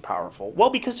wealthy and powerful?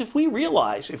 Well, because if we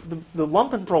realize, if the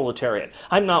lumpen proletariat,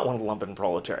 I'm not one of the lumpen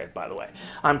proletariat, by the way.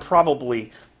 I'm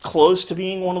probably close to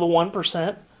being one of the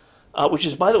 1%, which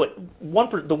is, by the way,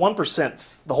 the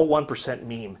 1%, the whole 1%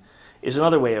 meme is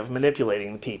another way of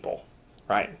manipulating the people,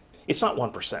 right? It's not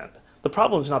 1%. The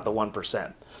problem is not the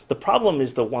 1%. The problem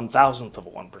is the 1,000th of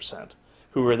 1%,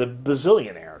 who are the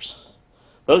bazillionaires.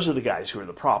 Those are the guys who are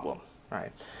the problem.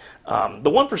 Right. The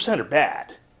 1% are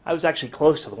bad. I was actually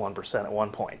close to the 1% at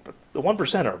one point, but the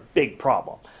 1% are a big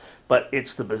problem. But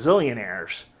it's the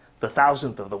bazillionaires, the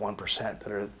 1,000th of the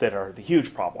 1% that are the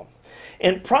huge problem.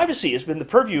 And privacy has been the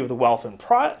purview of the wealth and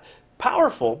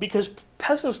powerful because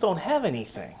peasants don't have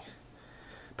anything.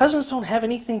 Peasants don't have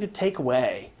anything to take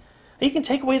away. You can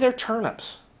take away their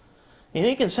turnips.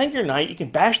 You can sink your knife, you can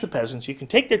bash the peasants, you can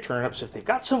take their turnips. If they've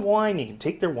got some wine, you can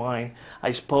take their wine.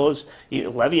 I suppose you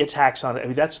levy a tax on it. I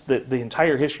mean, that's the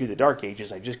entire history of the Dark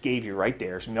Ages I just gave you right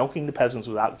there. Is milking the peasants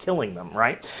without killing them,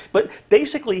 right? But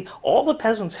basically, all the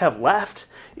peasants have left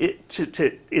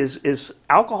is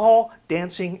alcohol,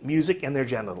 dancing, music, and their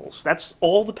genitals. That's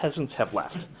all the peasants have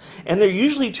left. And they're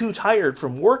usually too tired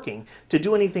from working to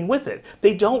do anything with it.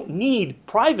 They don't need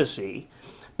privacy,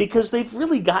 because they've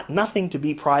really got nothing to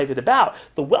be private about.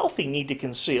 The wealthy need to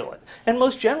conceal it. And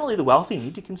most generally, the wealthy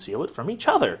need to conceal it from each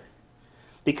other.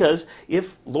 Because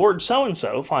if Lord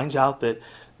so-and-so finds out that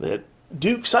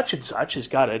Duke such-and-such has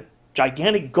got a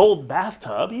gigantic gold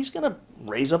bathtub, he's going to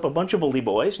raise up a bunch of bully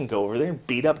boys and go over there and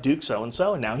beat up Duke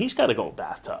so-and-so, and now he's got a gold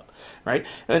bathtub, right?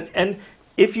 And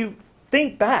if you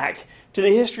think back to the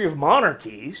history of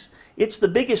monarchies, it's the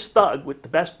biggest thug with the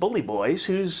best bully boys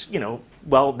who's,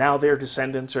 well, now their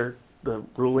descendants are the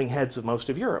ruling heads of most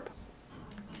of Europe.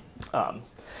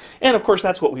 And of course,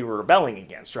 that's what we were rebelling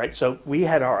against, right? So we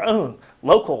had our own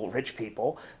local rich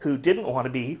people who didn't want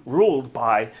to be ruled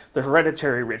by the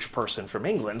hereditary rich person from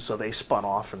England, so they spun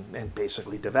off and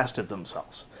basically divested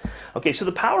themselves. Okay, so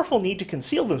the powerful need to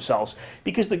conceal themselves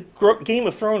because the Game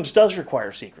of Thrones does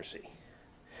require secrecy.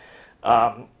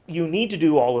 You need to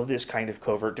do all of this kind of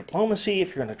covert diplomacy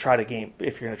if you're going to try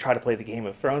to play the Game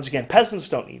of Thrones. Again, peasants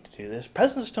don't need to do this.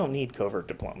 Peasants don't need covert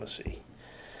diplomacy.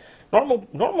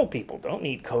 Normal people don't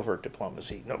need covert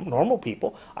diplomacy. Normal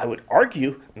people, I would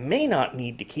argue, may not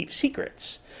need to keep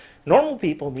secrets. Normal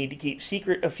people need to keep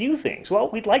secret a few things. Well,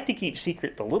 we'd like to keep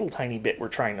secret the little tiny bit we're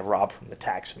trying to rob from the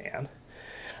tax man.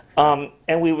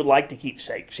 And we would like to keep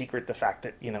secret the fact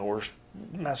that, we're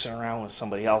messing around with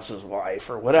somebody else's wife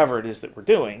or whatever it is that we're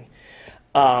doing.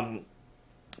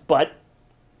 But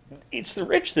it's the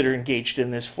rich that are engaged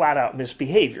in this flat-out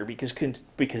misbehavior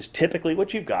because typically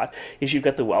what you've got is you've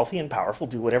got the wealthy and powerful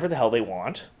do whatever the hell they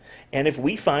want. And if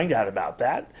we find out about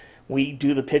that, we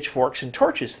do the pitchforks and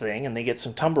torches thing, and they get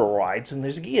some tumbrel rides, and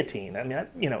there's a guillotine. I mean,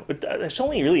 it's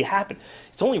only really happened.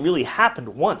 It's only really happened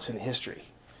once in history.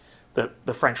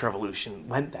 The French Revolution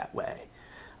went that way,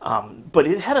 but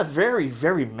it had a very,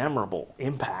 very memorable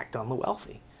impact on the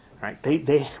wealthy. Right?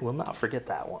 They will not forget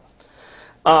that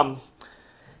one.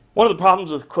 One of the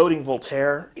problems with quoting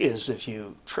Voltaire is if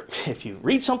you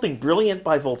read something brilliant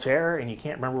by Voltaire and you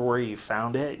can't remember where you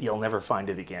found it, you'll never find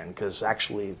it again, because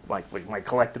actually my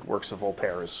collected works of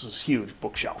Voltaire is this huge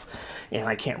bookshelf, and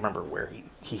I can't remember where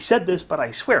he said this, but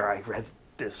I swear I read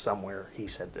this somewhere. He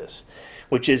said this,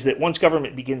 which is that once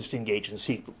government begins to engage in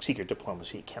secret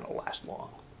diplomacy, it cannot last long.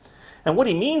 And what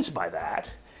he means by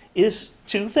that is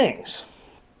two things.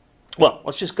 Well,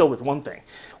 let's just go with one thing.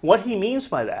 What he means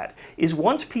by that is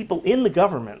once people in the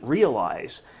government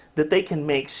realize that they can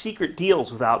make secret deals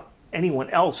without anyone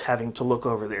else having to look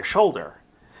over their shoulder,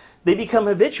 they become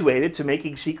habituated to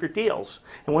making secret deals.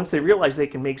 And once they realize they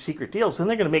can make secret deals, then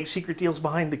they're going to make secret deals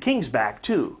behind the king's back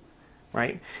too.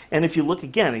 Right? And if you look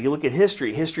again, you look at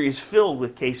history is filled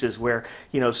with cases where,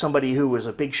 somebody who was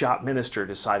a big shot minister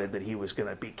decided that he was going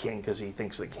to be king because he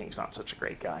thinks the king's not such a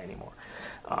great guy anymore.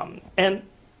 And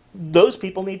those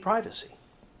people need privacy.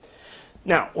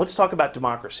 Now, let's talk about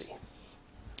democracy.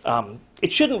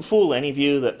 It shouldn't fool any of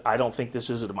you that I don't think this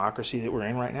is a democracy that we're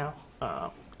in right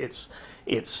now. It's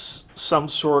some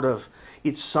sort of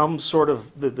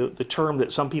the term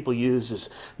that some people use is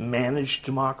managed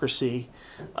democracy.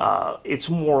 It's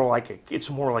more like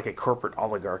a corporate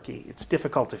oligarchy. It's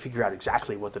difficult to figure out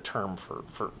exactly what the term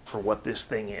for what this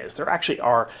thing is. There actually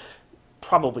are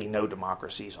probably no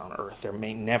democracies on Earth. There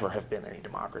may never have been any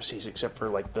democracies except for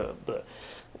like the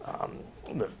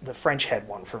French had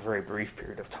one for a very brief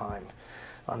period of time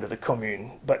under the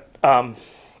Commune. But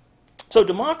so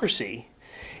democracy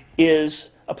is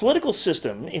a political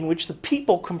system in which the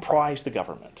people comprise the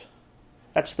government.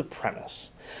 That's the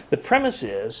premise. The premise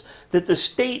is that the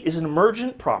state is an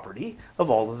emergent property of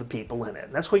all of the people in it.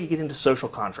 And that's where you get into social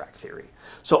contract theory.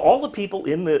 So all the people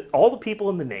in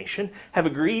the nation have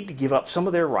agreed to give up some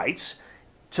of their rights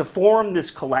to form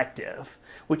this collective,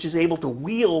 which is able to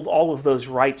wield all of those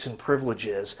rights and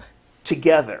privileges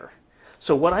together.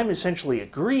 So what I'm essentially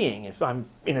agreeing, if I'm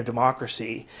in a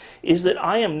democracy, is that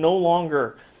I am no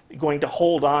longer going to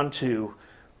hold on to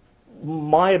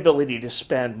my ability to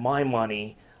spend my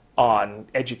money on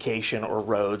education or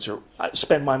roads or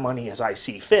spend my money as I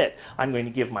see fit. I'm going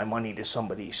to give my money to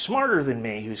somebody smarter than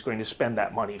me who's going to spend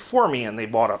that money for me, and they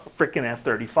bought a frickin'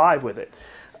 F-35 with it,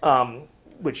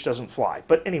 which doesn't fly.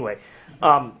 But anyway,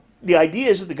 the idea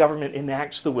is that the government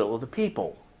enacts the will of the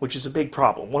people, which is a big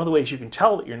problem. One of the ways you can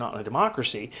tell that you're not in a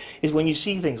democracy is when you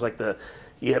see things like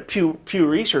you have Pew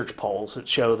Research polls that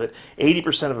show that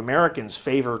 80% of Americans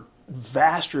favor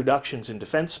vast reductions in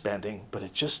defense spending, but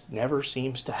it just never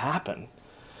seems to happen,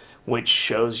 which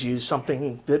shows you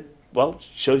something that, well,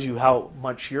 shows you how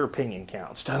much your opinion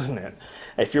counts, doesn't it?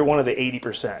 If you're one of the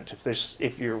 80%,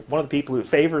 if you're one of the people who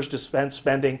favors defense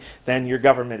spending, then your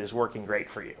government is working great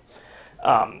for you.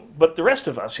 But the rest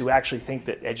of us who actually think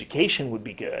that education would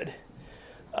be good,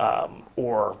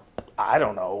 or I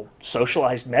don't know,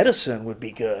 socialized medicine would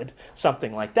be good,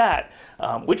 something like that.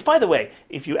 Which, by the way,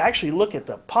 if you actually look at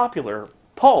the popular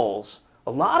polls,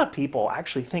 a lot of people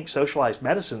actually think socialized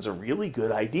medicine's a really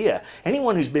good idea.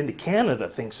 Anyone who's been to Canada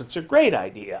thinks it's a great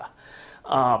idea.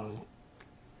 For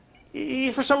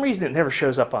some reason, it never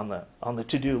shows up on the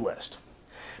to-do list.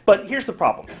 But here's the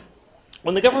problem.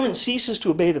 When the government ceases to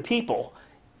obey the people,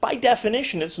 by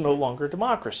definition, it's no longer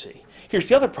democracy. Here's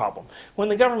the other problem. When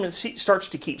the government starts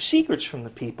to keep secrets from the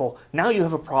people, now you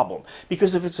have a problem.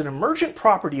 Because if it's an emergent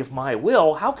property of my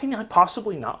will, how can I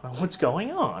possibly not know what's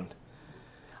going on?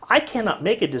 I cannot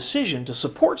make a decision to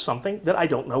support something that I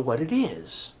don't know what it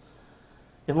is.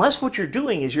 Unless what you're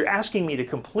doing is you're asking me to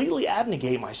completely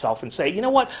abnegate myself and say, you know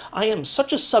what, I am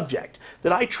such a subject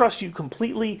that I trust you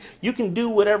completely, you can do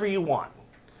whatever you want.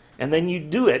 And then you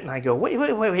do it, and I go, wait,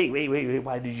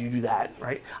 why did you do that,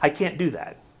 right? I can't do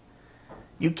that.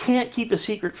 You can't keep a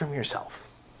secret from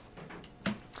yourself.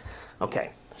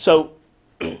 Okay, so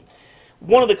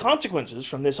one of the consequences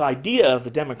from this idea of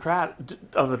the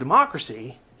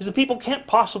democracy is that people can't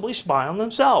possibly spy on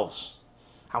themselves.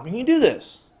 How can you do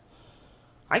this?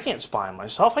 I can't spy on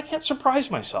myself. I can't surprise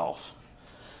myself.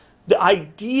 The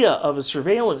idea of a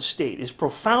surveillance state is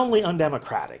profoundly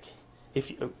undemocratic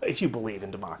if you believe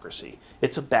in democracy.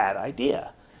 It's a bad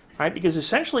idea, right? Because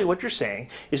essentially what you're saying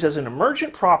is, as an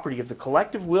emergent property of the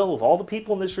collective will of all the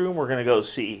people in this room, we're going to go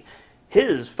see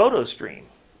his photo stream.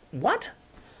 What?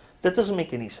 That doesn't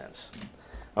make any sense.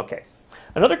 Okay.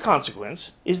 Another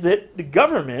consequence is that the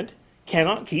government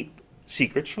cannot keep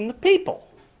secrets from the people.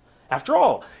 After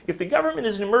all, if the government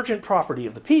is an emergent property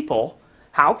of the people,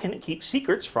 how can it keep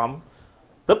secrets from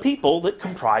the people that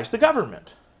comprise the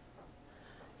government?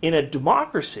 In a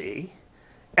democracy,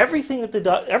 everything that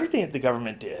the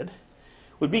government did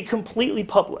would be completely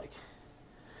public.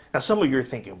 Now, some of you are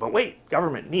thinking, but wait,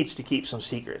 government needs to keep some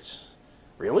secrets.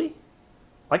 Really?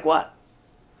 Like what?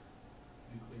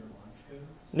 Nuclear launch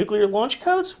codes? Nuclear launch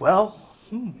codes? Well,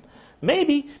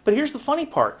 maybe, but here's the funny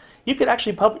part. You could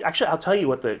actually I'll tell you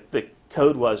what the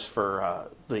code was for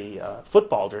the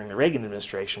football during the Reagan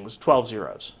administration was 12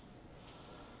 zeros.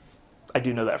 I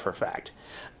do know that for a fact.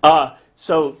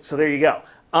 So there you go.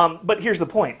 But here's the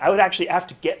point. I would actually have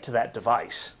to get to that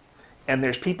device. And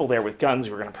there's people there with guns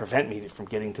who are going to prevent me from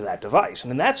getting to that device.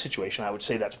 And in that situation, I would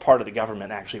say that's part of the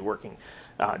government actually working,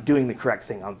 doing the correct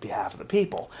thing on behalf of the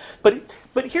people. But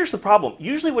here's the problem.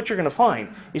 Usually what you're going to find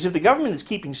is if the government is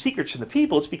keeping secrets from the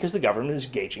people, it's because the government is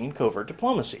engaging in covert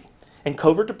diplomacy. And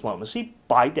covert diplomacy,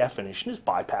 by definition, is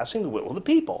bypassing the will of the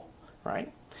people,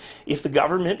 right? If the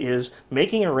government is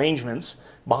making arrangements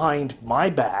behind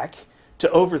my back to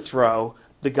overthrow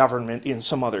the government in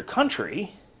some other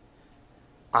country,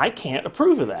 I can't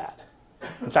approve of that.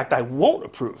 In fact, I won't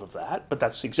approve of that, but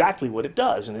that's exactly what it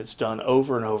does, and it's done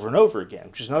over and over and over again,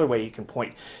 which is another way you can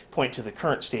point to the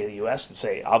current state of the U.S. and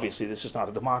say, obviously, this is not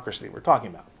a democracy that we're talking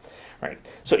about. Right?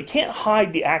 So it can't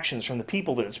hide the actions from the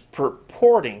people that it's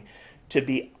purporting to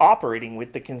be operating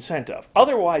with the consent of.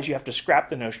 Otherwise, you have to scrap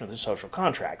the notion of the social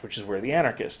contract, which is where the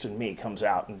anarchist in me comes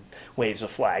out and waves a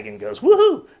flag and goes,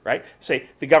 woohoo, right? Say,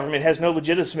 the government has no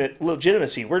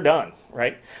legitimacy, we're done,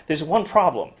 right? There's one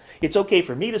problem. It's okay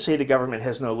for me to say the government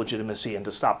has no legitimacy and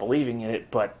to stop believing in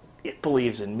it, but it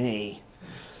believes in me.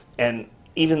 And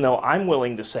even though I'm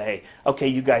willing to say, okay,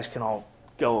 you guys can all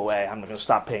go away, I'm going to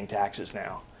stop paying taxes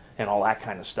now, and all that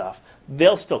kind of stuff,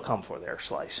 they'll still come for their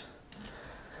slice.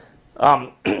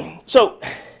 So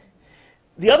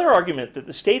the other argument that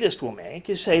the statist will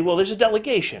make is say, well, there's a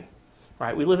delegation,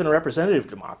 right? We live in a representative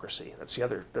democracy. That's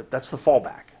the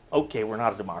fallback. Okay, we're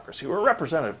not a democracy. We're a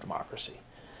representative democracy.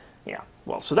 Yeah,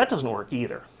 well, so that doesn't work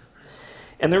either.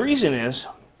 And the reason is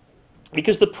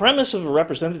because the premise of a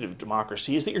representative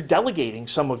democracy is that you're delegating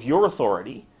some of your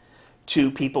authority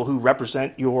to people who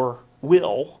represent your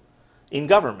will in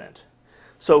government.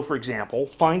 So, for example,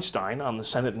 Feinstein on the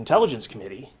Senate Intelligence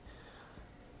Committee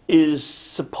is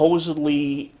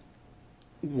supposedly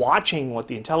watching what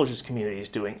the intelligence community is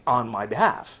doing on my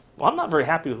behalf. Well, I'm not very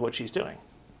happy with what she's doing.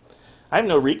 I have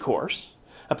no recourse.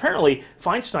 Apparently,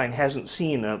 Feinstein hasn't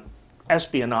seen an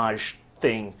espionage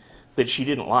thing that she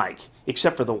didn't like,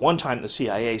 except for the one time the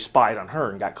CIA spied on her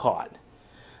and got caught.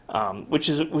 Which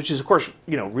is of course,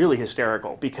 really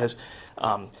hysterical because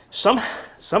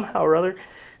somehow or other,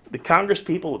 the Congress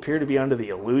people appear to be under the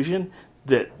illusion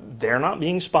that they're not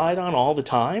being spied on all the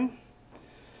time,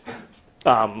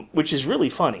 which is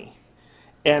really funny.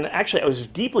 And actually, I was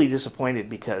deeply disappointed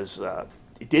because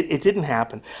it didn't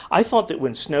happen. I thought that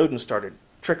when Snowden started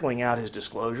trickling out his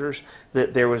disclosures,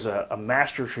 that there was a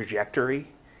master trajectory,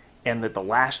 and that the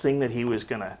last thing that he was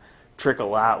going to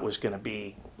trickle out was going to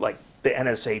be like the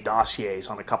NSA dossiers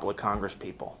on a couple of Congress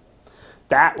people.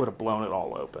 That would have blown it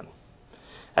all open.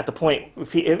 At the point,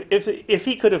 if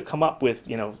he could have come up with,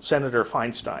 Senator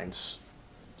Feinstein's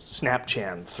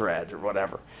Snapchat thread or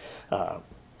whatever,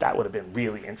 that would have been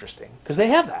really interesting. Because they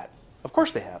have that. Of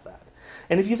course they have that.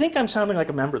 And if you think I'm sounding like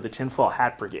a member of the Tinfoil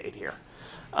Hat Brigade here,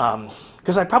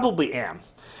 because I probably am,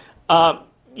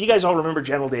 you guys all remember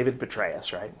General David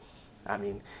Petraeus, right? I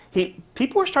mean,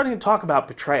 people were starting to talk about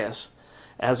Petraeus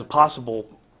as a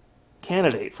possible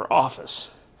candidate for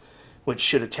office, which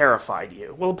should have terrified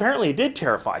you. Well, apparently it did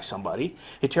terrify somebody.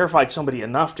 It terrified somebody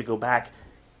enough to go back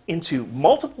into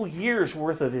multiple years'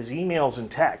 worth of his emails and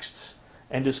texts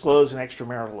and disclose an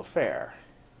extramarital affair.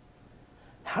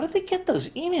 How did they get those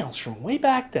emails from way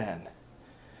back then?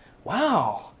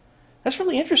 Wow, that's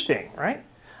really interesting, right?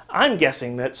 I'm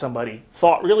guessing that somebody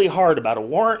thought really hard about a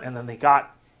warrant and then they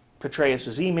got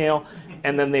Petraeus' email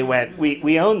and then they went,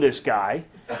 we own this guy,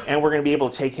 and we're going to be able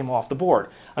to take him off the board.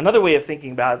 Another way of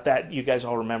thinking about that, you guys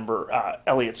all remember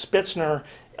Elliot Spitzner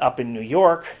up in New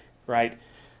York, right?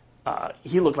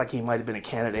 He looked like he might have been a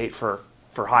candidate for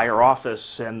for higher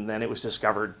office, and then it was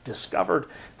discovered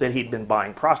that he'd been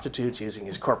buying prostitutes using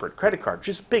his corporate credit card, which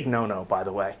is a big no-no, by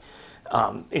the way,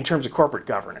 in terms of corporate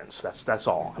governance. That's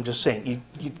all. I'm just saying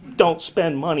you don't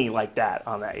spend money like that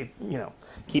on that.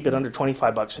 Keep it under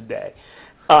 $25 a day.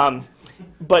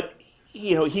 But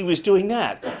he was doing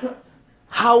that.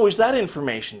 How was that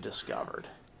information discovered?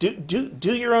 Do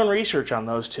your own research on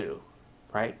those two,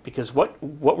 right? Because what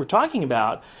we're talking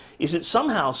about is that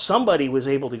somehow somebody was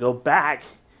able to go back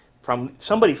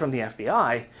somebody from the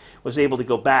FBI was able to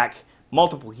go back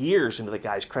multiple years into the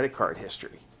guy's credit card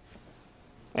history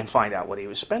and find out what he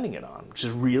was spending it on, which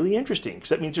is really interesting because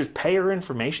that means there's payer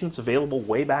information that's available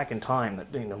way back in time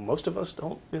that most of us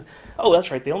don't. Oh,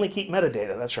 that's right. They only keep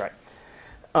metadata. That's right.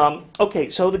 Okay,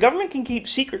 so the government can keep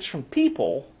secrets from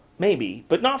people, maybe,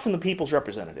 but not from the people's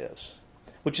representatives,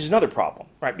 which is another problem,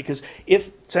 right? Because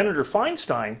if Senator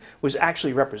Feinstein was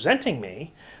actually representing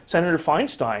me, Senator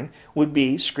Feinstein would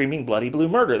be screaming bloody blue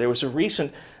murder. There was a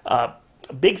recent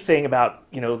big thing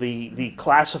about the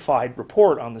classified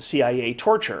report on the CIA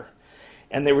torture,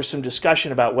 and there was some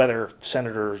discussion about whether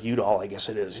Senator Udall, I guess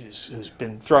it is, who's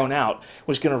been thrown out,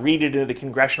 was going to read it into the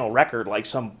congressional record like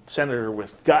some senator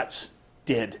with guts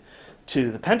did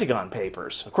to the Pentagon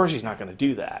Papers. Of course he's not going to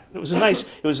do that. It was a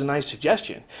nice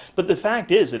suggestion. But the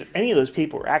fact is that if any of those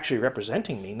people were actually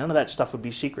representing me, none of that stuff would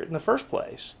be secret in the first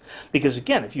place. Because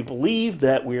again, if you believe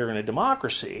that we're in a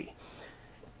democracy,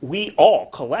 we all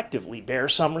collectively bear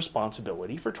some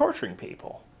responsibility for torturing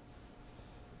people.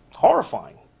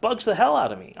 Horrifying. Bugs the hell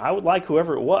out of me. I would like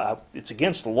whoever it was, it's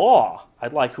against the law,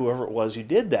 I'd like whoever it was who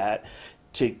did that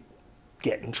to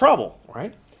get in trouble,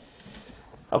 right?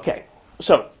 Okay.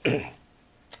 So,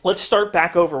 let's start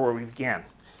back over where we began.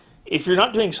 If you're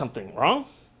not doing something wrong,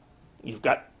 you've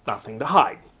got nothing to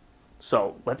hide.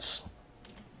 So, let's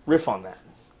riff on that.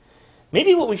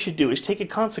 Maybe what we should do is take a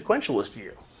consequentialist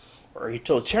view, or a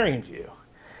utilitarian view,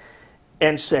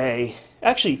 and say,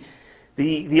 actually,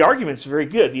 the argument's very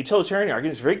good. The utilitarian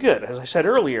argument is very good. As I said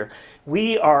earlier,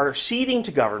 we are ceding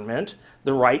to government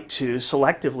the right to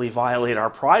selectively violate our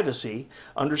privacy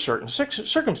under certain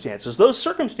circumstances. Those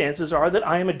circumstances are that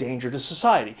I am a danger to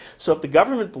society. So if the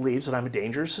government believes that I'm a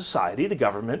danger to society, the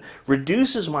government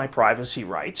reduces my privacy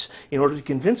rights in order to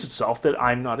convince itself that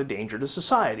I'm not a danger to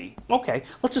society. Okay,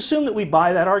 let's assume that we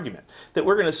buy that argument, that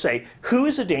we're going to say who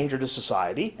is a danger to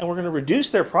society, and we're going to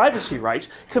reduce their privacy rights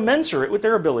commensurate with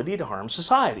their ability to harm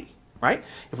society. Right?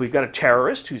 If we've got a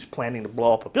terrorist who's planning to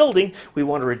blow up a building, we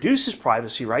want to reduce his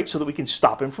privacy rights so that we can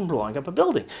stop him from blowing up a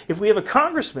building. If we have a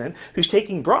congressman who's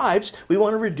taking bribes, we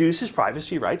want to reduce his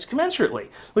privacy rights commensurately,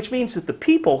 which means that the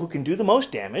people who can do the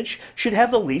most damage should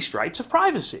have the least rights of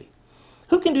privacy.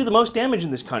 Who can do the most damage in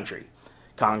this country?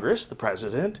 Congress, the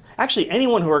president, actually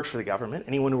anyone who works for the government,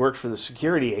 anyone who works for the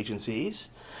security agencies,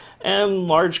 and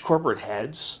large corporate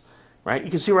heads, right?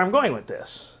 You can see where I'm going with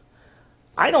this.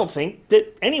 I don't think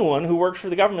that anyone who works for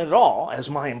the government at all as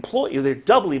my employee, they're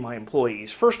doubly my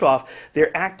employees. First off,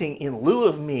 they're acting in lieu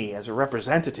of me as a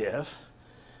representative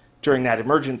during that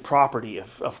emergent property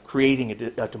of creating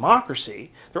a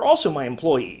democracy. They're also my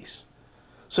employees.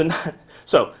 So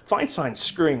Feinstein's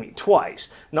screwing me twice.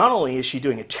 Not only is she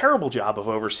doing a terrible job of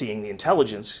overseeing the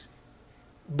intelligence,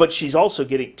 but she's also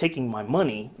taking my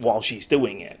money while she's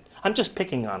doing it. I'm just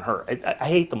picking on her. I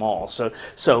hate them all. So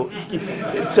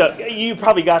you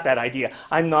probably got that idea.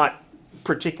 I'm not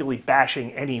particularly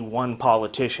bashing any one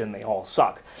politician. They all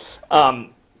suck. But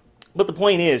the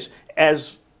point is,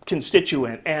 as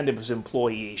constituent and as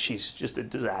employee, she's just a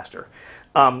disaster.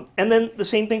 And then the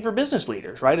same thing for business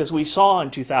leaders, right? As we saw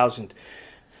in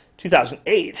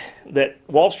 2008, that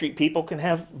Wall Street people can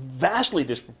have vastly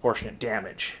disproportionate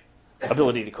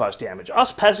ability to cause damage.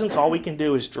 Us peasants, all we can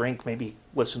do is drink, maybe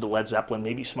listen to Led Zeppelin,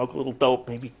 maybe smoke a little dope,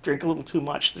 maybe drink a little too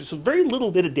much. There's a very little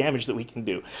bit of damage that we can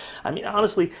do. I mean,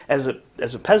 honestly, as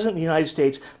a peasant in the United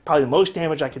States, probably the most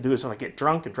damage I could do is if I get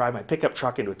drunk and drive my pickup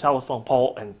truck into a telephone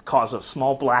pole and cause a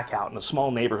small blackout in a small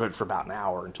neighborhood for about an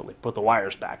hour until they put the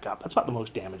wires back up. That's about the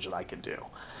most damage that I could do.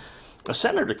 A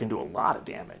senator can do a lot of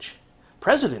damage.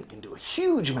 President can do a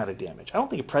huge amount of damage. I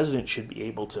don't think a president should be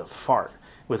able to fart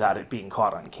without it being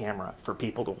caught on camera for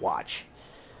people to watch,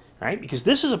 right? Because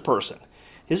this is a person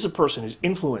whose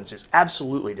influence is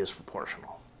absolutely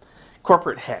disproportional.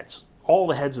 Corporate heads, all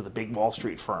the heads of the big Wall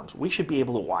Street firms, we should be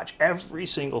able to watch every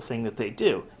single thing that they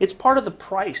do. It's part of the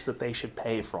price that they should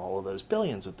pay for all of those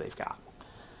billions that they've got.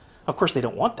 Of course, they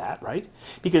don't want that, right?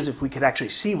 Because if we could actually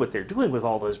see what they're doing with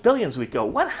all those billions, we'd go,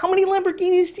 what? How many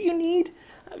Lamborghinis do you need?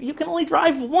 You can only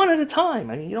drive one at a time.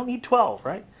 I mean, you don't need 12,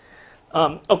 right?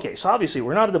 Okay, so obviously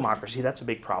we're not a democracy. That's a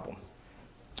big problem.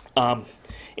 And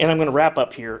I'm going to wrap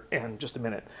up here in just a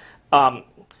minute.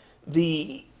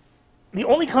 The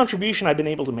only contribution I've been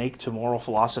able to make to moral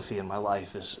philosophy in my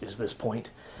life is this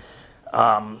point,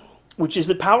 which is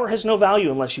that power has no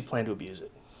value unless you plan to abuse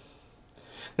it.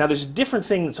 Now, there's a different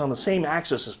thing that's on the same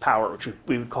axis as power, which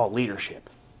we would call leadership.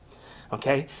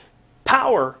 Okay?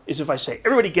 Power is if I say,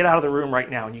 everybody get out of the room right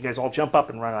now, and you guys all jump up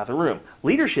and run out of the room.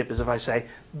 Leadership is if I say,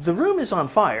 the room is on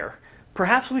fire,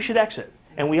 perhaps we should exit.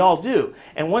 And we all do.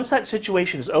 And once that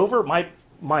situation is over, my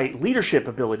leadership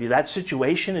ability, that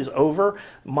situation is over,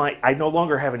 I no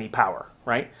longer have any power,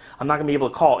 right? I'm not going to be able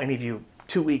to call any of you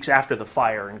 2 weeks after the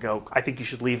fire and go, I think you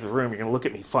should leave the room, you're going to look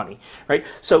at me funny, right?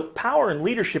 So power and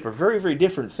leadership are very, very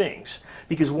different things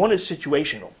because one is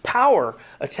situational. Power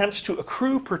attempts to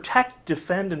accrue, protect,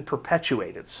 defend, and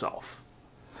perpetuate itself.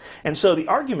 And so the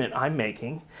argument I'm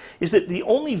making is that the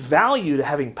only value to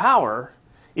having power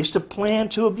is to plan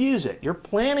to abuse it. You're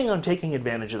planning on taking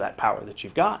advantage of that power that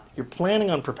you've got. You're planning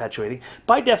on perpetuating.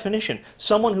 By definition,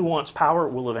 someone who wants power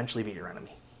will eventually be your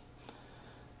enemy.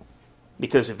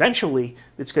 Because eventually,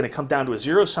 it's going to come down to a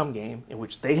zero-sum game in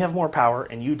which they have more power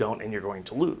and you don't, and you're going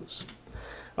to lose.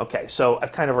 Okay, so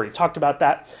I've kind of already talked about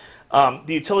that.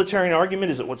 The utilitarian argument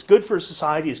is that what's good for a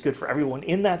society is good for everyone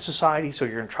in that society, so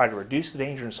you're going to try to reduce the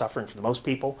danger and suffering for the most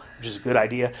people, which is a good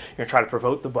idea. You're going to try to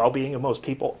promote the well-being of most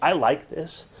people. I like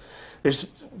this.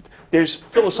 There's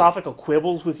philosophical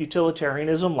quibbles with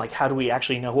utilitarianism, like how do we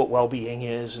actually know what well-being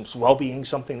is? And is well-being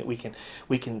something that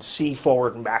we can see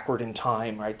forward and backward in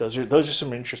time, right? Those are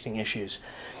some interesting issues.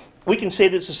 We can say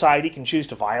that society can choose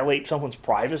to violate someone's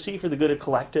privacy for the good of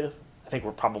collective. I think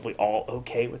we're probably all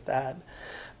okay with that.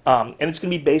 And it's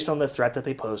going to be based on the threat that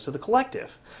they pose to the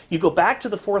collective. You go back to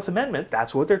the Fourth Amendment,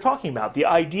 that's what they're talking about. The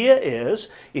idea is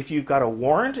if you've got a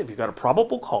warrant, if you've got a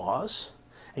probable cause,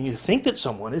 and you think that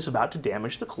someone is about to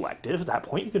damage the collective, at that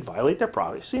point you could violate their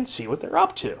privacy and see what they're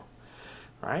up to,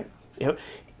 right? You know,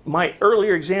 my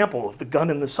earlier example of the gun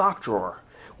in the sock drawer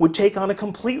would take on a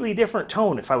completely different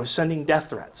tone if I was sending death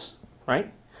threats,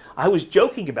 right? I was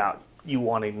joking about you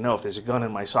wanting to know if there's a gun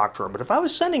in my sock drawer, but if I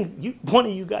was sending one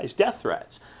of you guys death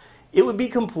threats, it would be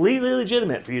completely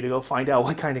legitimate for you to go find out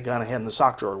what kind of gun I had in the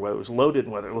sock drawer, whether it was loaded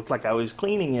and whether it looked like I was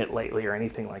cleaning it lately or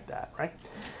anything like that, right?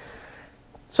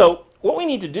 So what we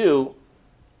need to do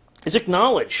is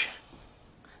acknowledge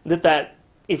that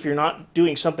if you're not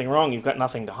doing something wrong, you've got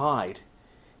nothing to hide,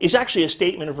 is actually a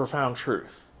statement of profound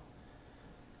truth.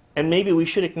 And maybe we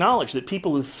should acknowledge that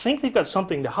people who think they've got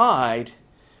something to hide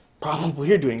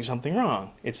probably are doing something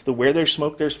wrong. It's the where there's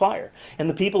smoke, there's fire. And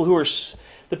the people who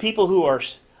are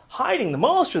hiding the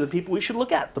most are the people we should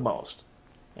look at the most.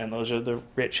 And those are the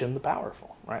rich and the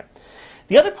powerful, right?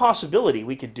 The other possibility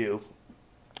we could do,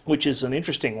 which is an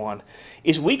interesting one,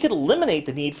 is we could eliminate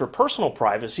the need for personal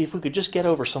privacy if we could just get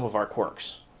over some of our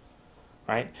quirks,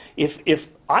 right? If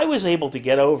I was able to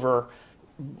get over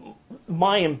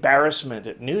my embarrassment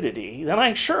at nudity, then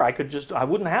I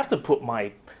wouldn't have to put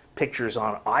my pictures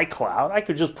on iCloud. I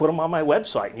could just put them on my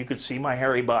website and you could see my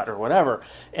hairy butt or whatever.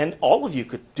 And all of you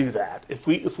could do that. If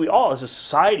we all as a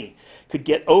society could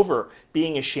get over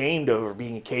being ashamed over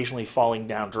being occasionally falling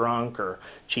down drunk or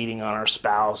cheating on our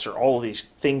spouse or all of these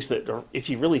things that are, if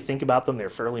you really think about them, they're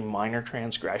fairly minor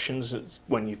transgressions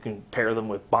when you compare them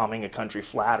with bombing a country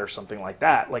flat or something like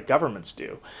that, like governments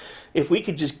do. If we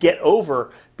could just get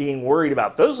over being worried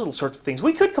about those little sorts of things,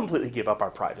 we could completely give up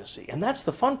our privacy. And that's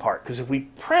the fun part, because if we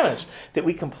premise that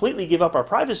we completely give up our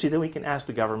privacy, then we can ask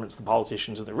the governments, the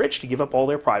politicians, and the rich to give up all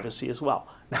their privacy as well.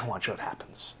 Now watch what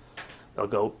happens. They'll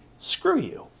go, screw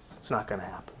you. It's not going to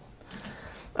happen.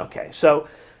 Okay, so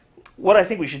what I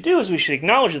think we should do is we should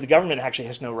acknowledge that the government actually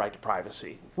has no right to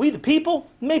privacy. We, the people,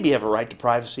 maybe have a right to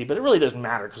privacy, but it really doesn't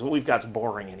matter because what we've got is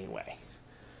boring anyway.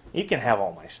 You can have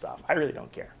all my stuff. I really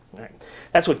don't care. All right.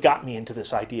 That's what got me into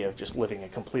this idea of just living a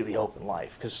completely open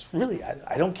life, because really,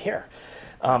 I don't care.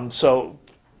 So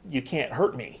you can't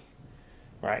hurt me,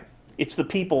 right? It's the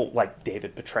people like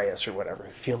David Petraeus or whatever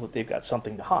who feel that they've got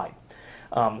something to hide.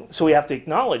 So we have to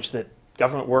acknowledge that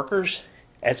government workers,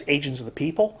 as agents of the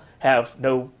people, have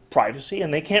no privacy,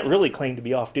 and they can't really claim to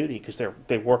be off duty because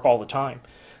they work all the time,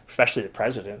 especially the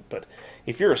president. But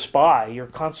if you're a spy, you're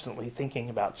constantly thinking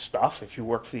about stuff. If you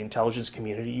work for the intelligence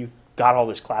community, you've got all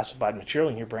this classified material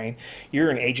in your brain. You're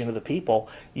an agent of the people.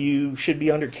 You should be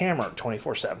under camera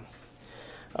 24/7.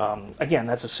 Again,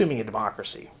 that's assuming a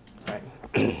democracy,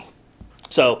 right?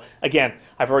 So again,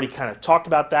 I've already kind of talked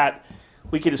about that.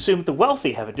 We could assume that the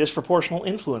wealthy have a disproportional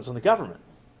influence on the government.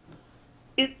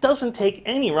 It doesn't take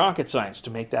any rocket science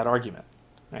to make that argument.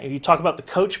 Right? You talk about the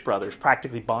Koch brothers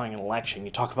practically buying an election.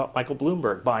 You talk about Michael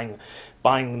Bloomberg buying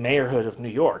the mayorhood of New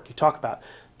York. You talk about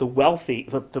the wealthy,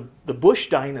 the Bush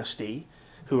dynasty,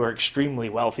 who are extremely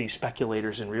wealthy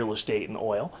speculators in real estate and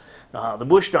oil. The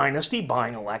Bush dynasty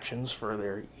buying elections for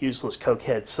their useless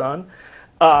cokehead son.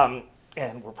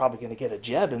 And we're probably going to get a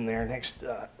Jeb in there next,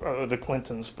 the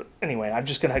Clintons. But anyway, I'm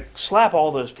just going to slap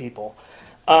all those people.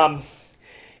 In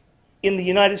the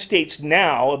United States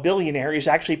now, a billionaire is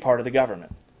actually part of the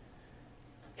government.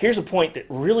 Here's a point that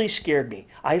really scared me.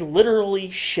 I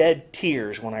literally shed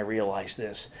tears when I realized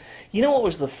this. You know what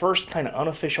was the first kind of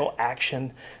unofficial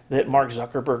action that Mark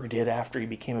Zuckerberg did after he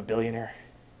became a billionaire?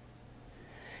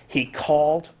 He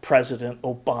called President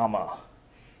Obama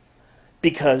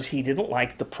because he didn't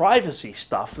like the privacy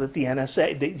stuff that the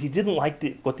NSA, he didn't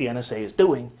like what the NSA is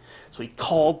doing, so he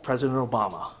called President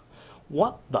Obama.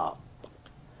 What the?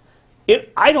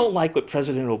 I don't like what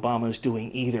President Obama is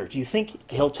doing either. Do you think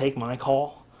he'll take my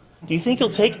call? Do you think he'll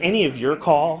take any of your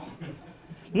call?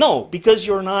 No, because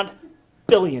you're not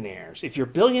billionaires. If you're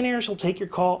billionaires, he'll take your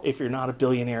call. If you're not a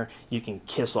billionaire, you can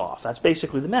kiss off. That's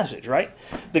basically the message, right?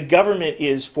 The government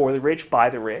is for the rich, by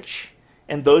the rich,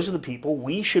 and those are the people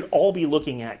we should all be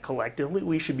looking at collectively.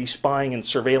 We should be spying and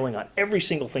surveilling on every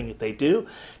single thing that they do,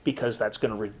 because that's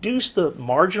going to reduce the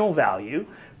marginal value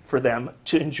for them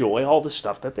to enjoy all the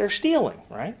stuff that they're stealing,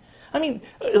 right? I mean,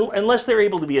 unless they're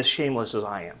able to be as shameless as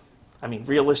I am. I mean,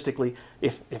 realistically,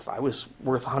 if I was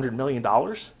worth $100 million,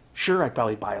 sure, I'd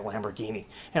probably buy a Lamborghini.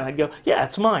 And I'd go, yeah,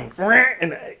 it's mine.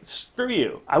 And screw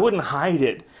you. I wouldn't hide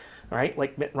it, right?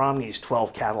 Like Mitt Romney's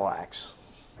 12 Cadillacs.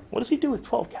 What does he do with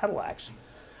 12 Cadillacs?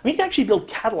 I mean, you can actually build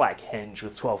Cadillac Henge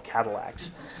with 12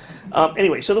 Cadillacs.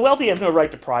 Anyway, so the wealthy have no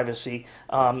right to privacy.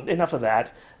 Enough of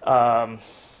that.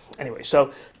 Anyway,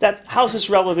 so how's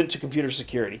this relevant to computer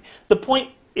security? The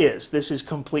point is, this is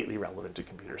completely relevant to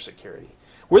computer security.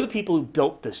 We're the people who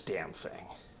built this damn thing.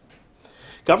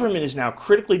 Government is now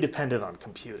critically dependent on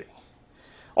computing.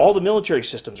 All the military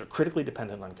systems are critically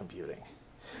dependent on computing.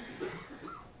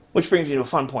 Which brings me to a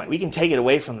fun point. We can take it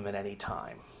away from them at any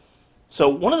time. So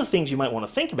one of the things you might want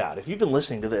to think about, if you've been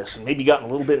listening to this and maybe gotten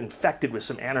a little bit infected with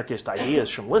some anarchist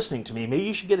ideas from listening to me, maybe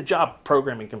you should get a job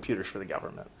programming computers for the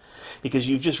government. Because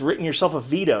you've just written yourself a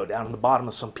veto down in the bottom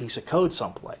of some piece of code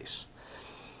someplace.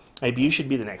 Maybe you should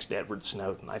be the next Edward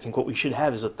Snowden. I think what we should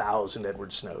have is 1,000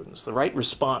 Edward Snowdens. The right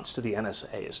response to the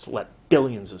NSA is to let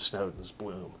billions of Snowdens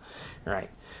bloom, right?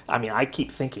 I mean, I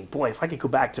keep thinking, boy, if I could go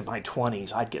back to my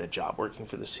 20s, I'd get a job working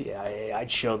for the CIA.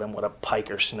 I'd show them what a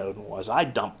piker Snowden was.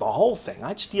 I'd dump the whole thing.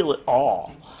 I'd steal it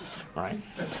all, right?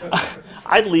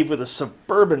 I'd leave with a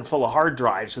Suburban full of hard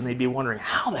drives, and they'd be wondering,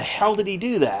 how the hell did he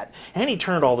do that? And he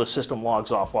turned all the system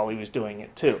logs off while he was doing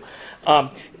it, too.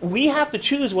 We have to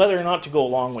choose whether or not to go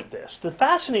along with this. The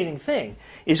fascinating thing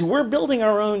is we're building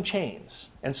our own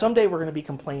chains, and someday we're going to be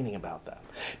complaining about that.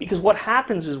 Because what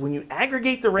happens is when you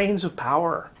aggregate the reins of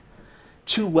power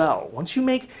too well, once you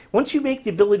make the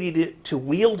ability to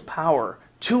wield power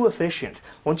too efficient,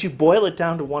 once you boil it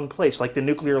down to one place, like the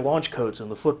nuclear launch codes in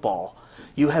the football,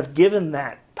 you have given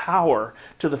that power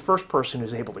to the first person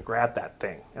who's able to grab that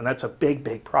thing. And that's a big,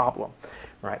 big problem,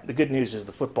 right? The good news is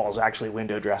the football is actually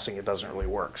window dressing. It doesn't really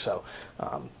work. So,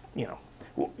 you know,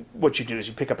 what you do is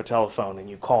you pick up a telephone and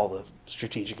you call the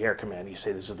Strategic Air Command. You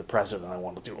say, this is the president, I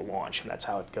want to do a launch, and that's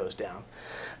how it goes down.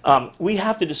 We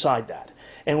have to decide that.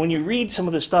 And when you read some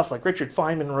of the stuff like Richard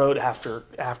Feynman wrote after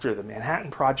the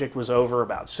Manhattan Project was over,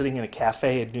 about sitting in a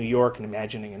cafe in New York and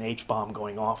imagining an H-bomb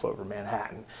going off over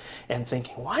Manhattan and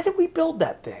thinking, why did we build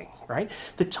that thing, right?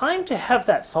 The time to have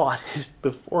that thought is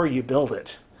before you build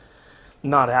it,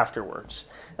 not afterwards.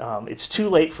 It's too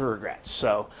late for regrets.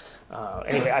 So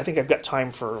anyway, I think I've got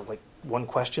time for like one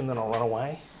question, then I'll run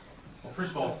away. Well,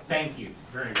 first of all, thank you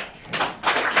very much.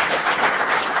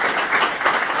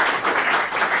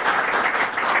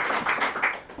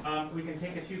 We can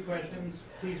take a few questions.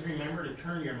 Please remember to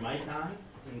turn your mic on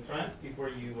in front before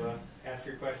you ask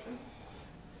your question.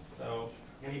 So,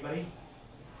 anybody?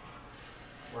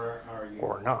 Or are you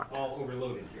Or not. all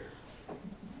overloaded here?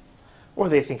 Or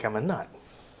they think I'm a nut.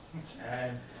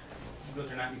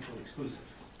 Those are not mutually exclusive.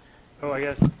 Oh, I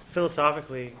guess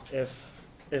philosophically, if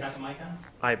Got the mic on?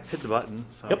 I hit the button,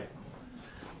 so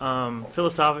Yep.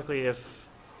 Philosophically, if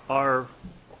our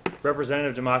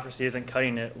representative democracy isn't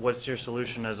cutting it, what's your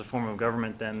solution as a form of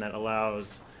government then that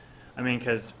allows? I mean,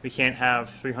 because we can't have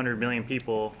 300 million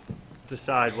people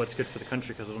decide what's good for the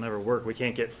country because it'll never work. We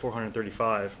can't get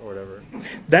 435 or whatever.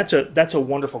 That's a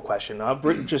wonderful question.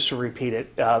 Just to repeat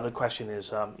it, the question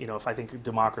is, you know, if I think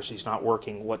democracy is not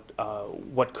working,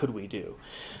 what could we do?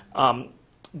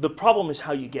 The problem is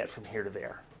how you get from here to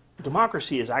there.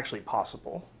 Democracy is actually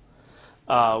possible.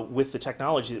 With the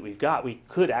technology that we've got, we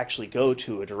could actually go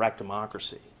to a direct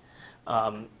democracy.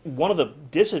 One of the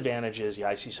disadvantages, yeah,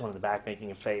 I see someone in the back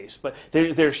making a face, but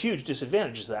there's huge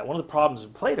disadvantages to that. One of the problems,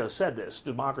 and Plato said this,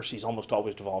 democracies almost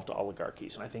always devolve to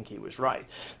oligarchies, and I think he was right.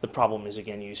 The problem is,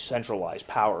 again, you centralize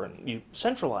power, and you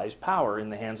centralize power in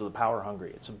the hands of the power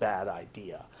hungry. It's a bad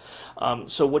idea.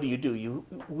 So what do?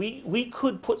 We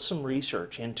could put some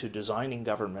research into designing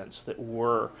governments that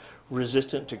were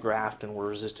resistant to graft and were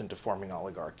resistant to forming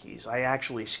oligarchies. I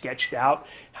actually sketched out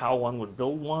how one would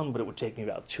build one, but it would take me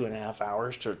about 2.5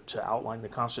 hours to outline the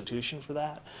Constitution for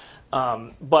that.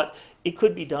 But it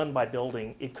could be done by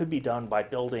building. It could be done by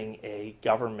building a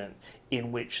government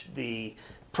in which the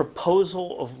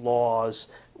proposal of laws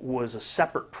was a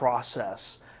separate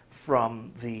process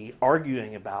from the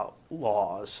arguing about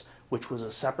laws, which was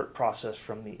a separate process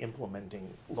from the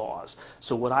implementing laws.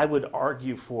 So what I would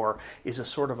argue for is a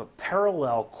sort of a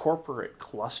parallel corporate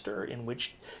cluster in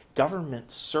which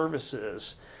government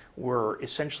services were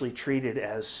essentially treated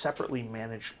as separately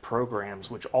managed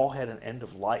programs which all had an end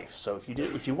of life. So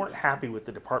if you weren't happy with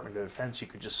the Department of Defense, you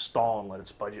could just stall and let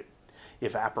its budget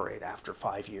evaporate after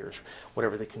 5 years,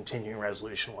 whatever the continuing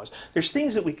resolution was. There's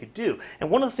things that we could do.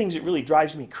 And one of the things that really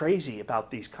drives me crazy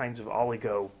about these kinds of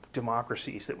oligo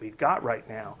democracies that we've got right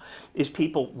now is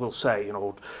people will say, you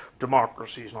know,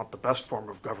 democracy is not the best form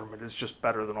of government, it's just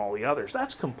better than all the others.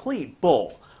 That's complete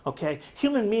bull, okay?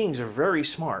 Human beings are very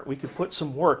smart. We could put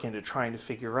some work into trying to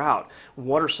figure out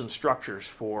what are some structures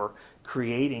for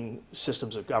creating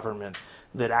systems of government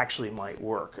that actually might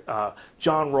work.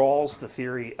 John Rawls,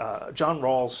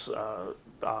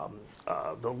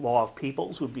 the Law of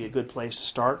Peoples would be a good place to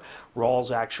start.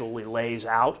 Rawls actually lays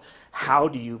out how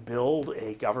do you build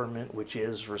a government which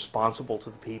is responsible to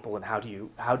the people, and how do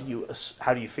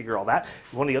you figure all that.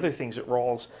 One of the other things that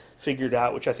Rawls figured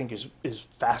out, which I think is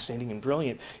fascinating and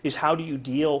brilliant, is how do you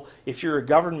deal, if you're a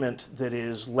government that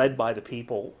is led by the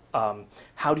people,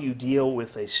 how do you deal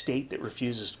with a state that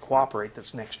refuses to cooperate,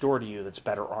 that's next door to you, that's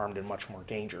better armed and much more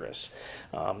dangerous.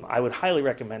 I would highly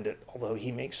recommend it, although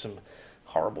he makes some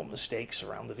horrible mistakes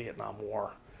around the Vietnam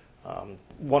War.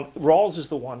 Rawls is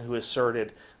the one who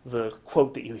asserted the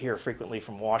quote that you hear frequently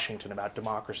from Washington about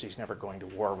democracies never going to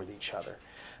war with each other,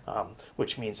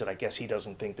 which means that I guess he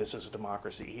doesn't think this is a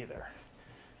democracy either.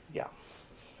 Yeah.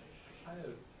 I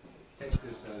take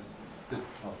this as,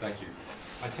 thank you.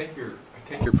 I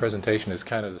take your presentation as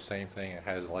kind of the same thing it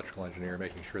has electrical engineer,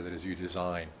 making sure that as you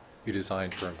design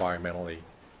for environmentally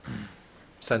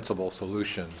sensible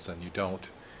solutions, and you don't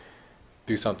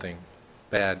do something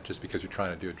bad just because you're trying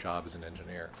to do a job as an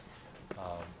engineer.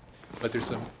 But there's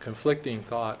some conflicting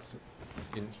thoughts,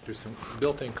 there's some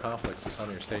built-in conflicts to some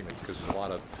of your statements, because there's a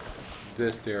lot of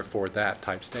this, therefore, that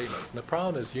type statements. And the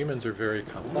problem is humans are very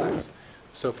complex.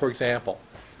 So, for example,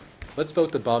 let's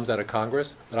vote the bums out of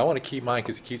Congress, but I want to keep mine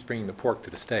because he keeps bringing the pork to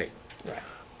the state. Right.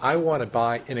 I want to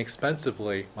buy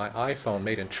inexpensively my iPhone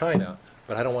made in China,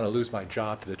 but I don't want to lose my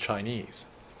job to the Chinese.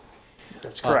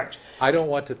 That's correct. I don't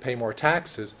want to pay more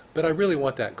taxes, but I really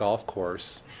want that golf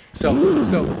course.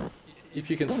 So if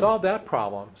you can solve that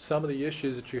problem, some of the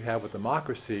issues that you have with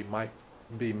democracy might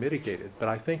be mitigated. But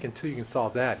I think until you can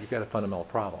solve that, you've got a fundamental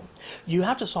problem. You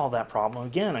have to solve that problem.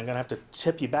 Again, I'm going to have to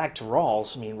tip you back to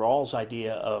Rawls. I mean, Rawls'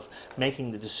 idea of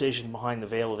making the decision behind the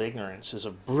veil of ignorance is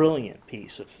a brilliant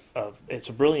piece it's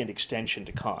a brilliant extension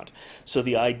to Kant. So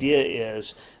the idea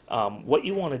is, what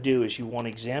you want to do is you want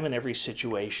to examine every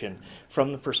situation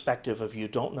from the perspective of you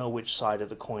don't know which side of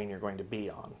the coin you're going to be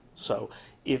on. So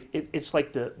if it's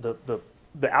like the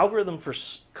algorithm for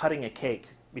cutting a cake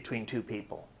between two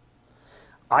people.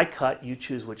 I cut, you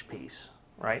choose which piece,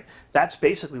 right? That's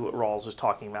basically what Rawls is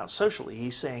talking about socially.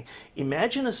 He's saying,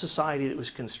 imagine a society that was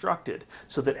constructed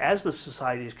so that as the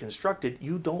society is constructed,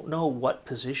 you don't know what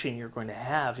position you're going to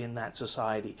have in that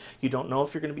society. You don't know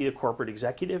if you're going to be a corporate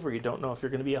executive, or you don't know if you're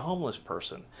going to be a homeless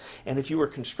person. And if you were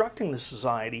constructing the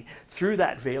society through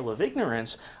that veil of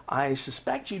ignorance, I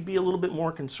suspect you'd be a little bit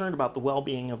more concerned about the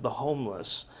well-being of the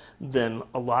homeless than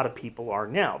a lot of people are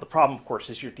now. The problem, of course,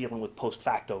 is you're dealing with post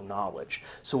facto knowledge.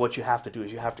 So what you have to do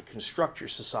is you have to construct your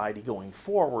society going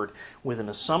forward with an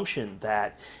assumption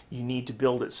that you need to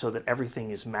build it so that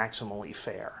everything is maximally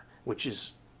fair, which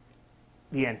is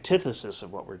the antithesis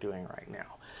of what we're doing right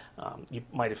now. You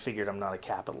might have figured I'm not a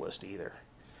capitalist either.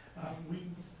 We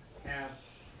have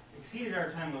exceeded our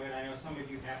time limit. I know some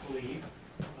of you have to leave.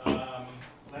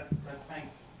 Let's thank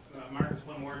Marcus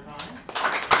one more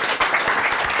time.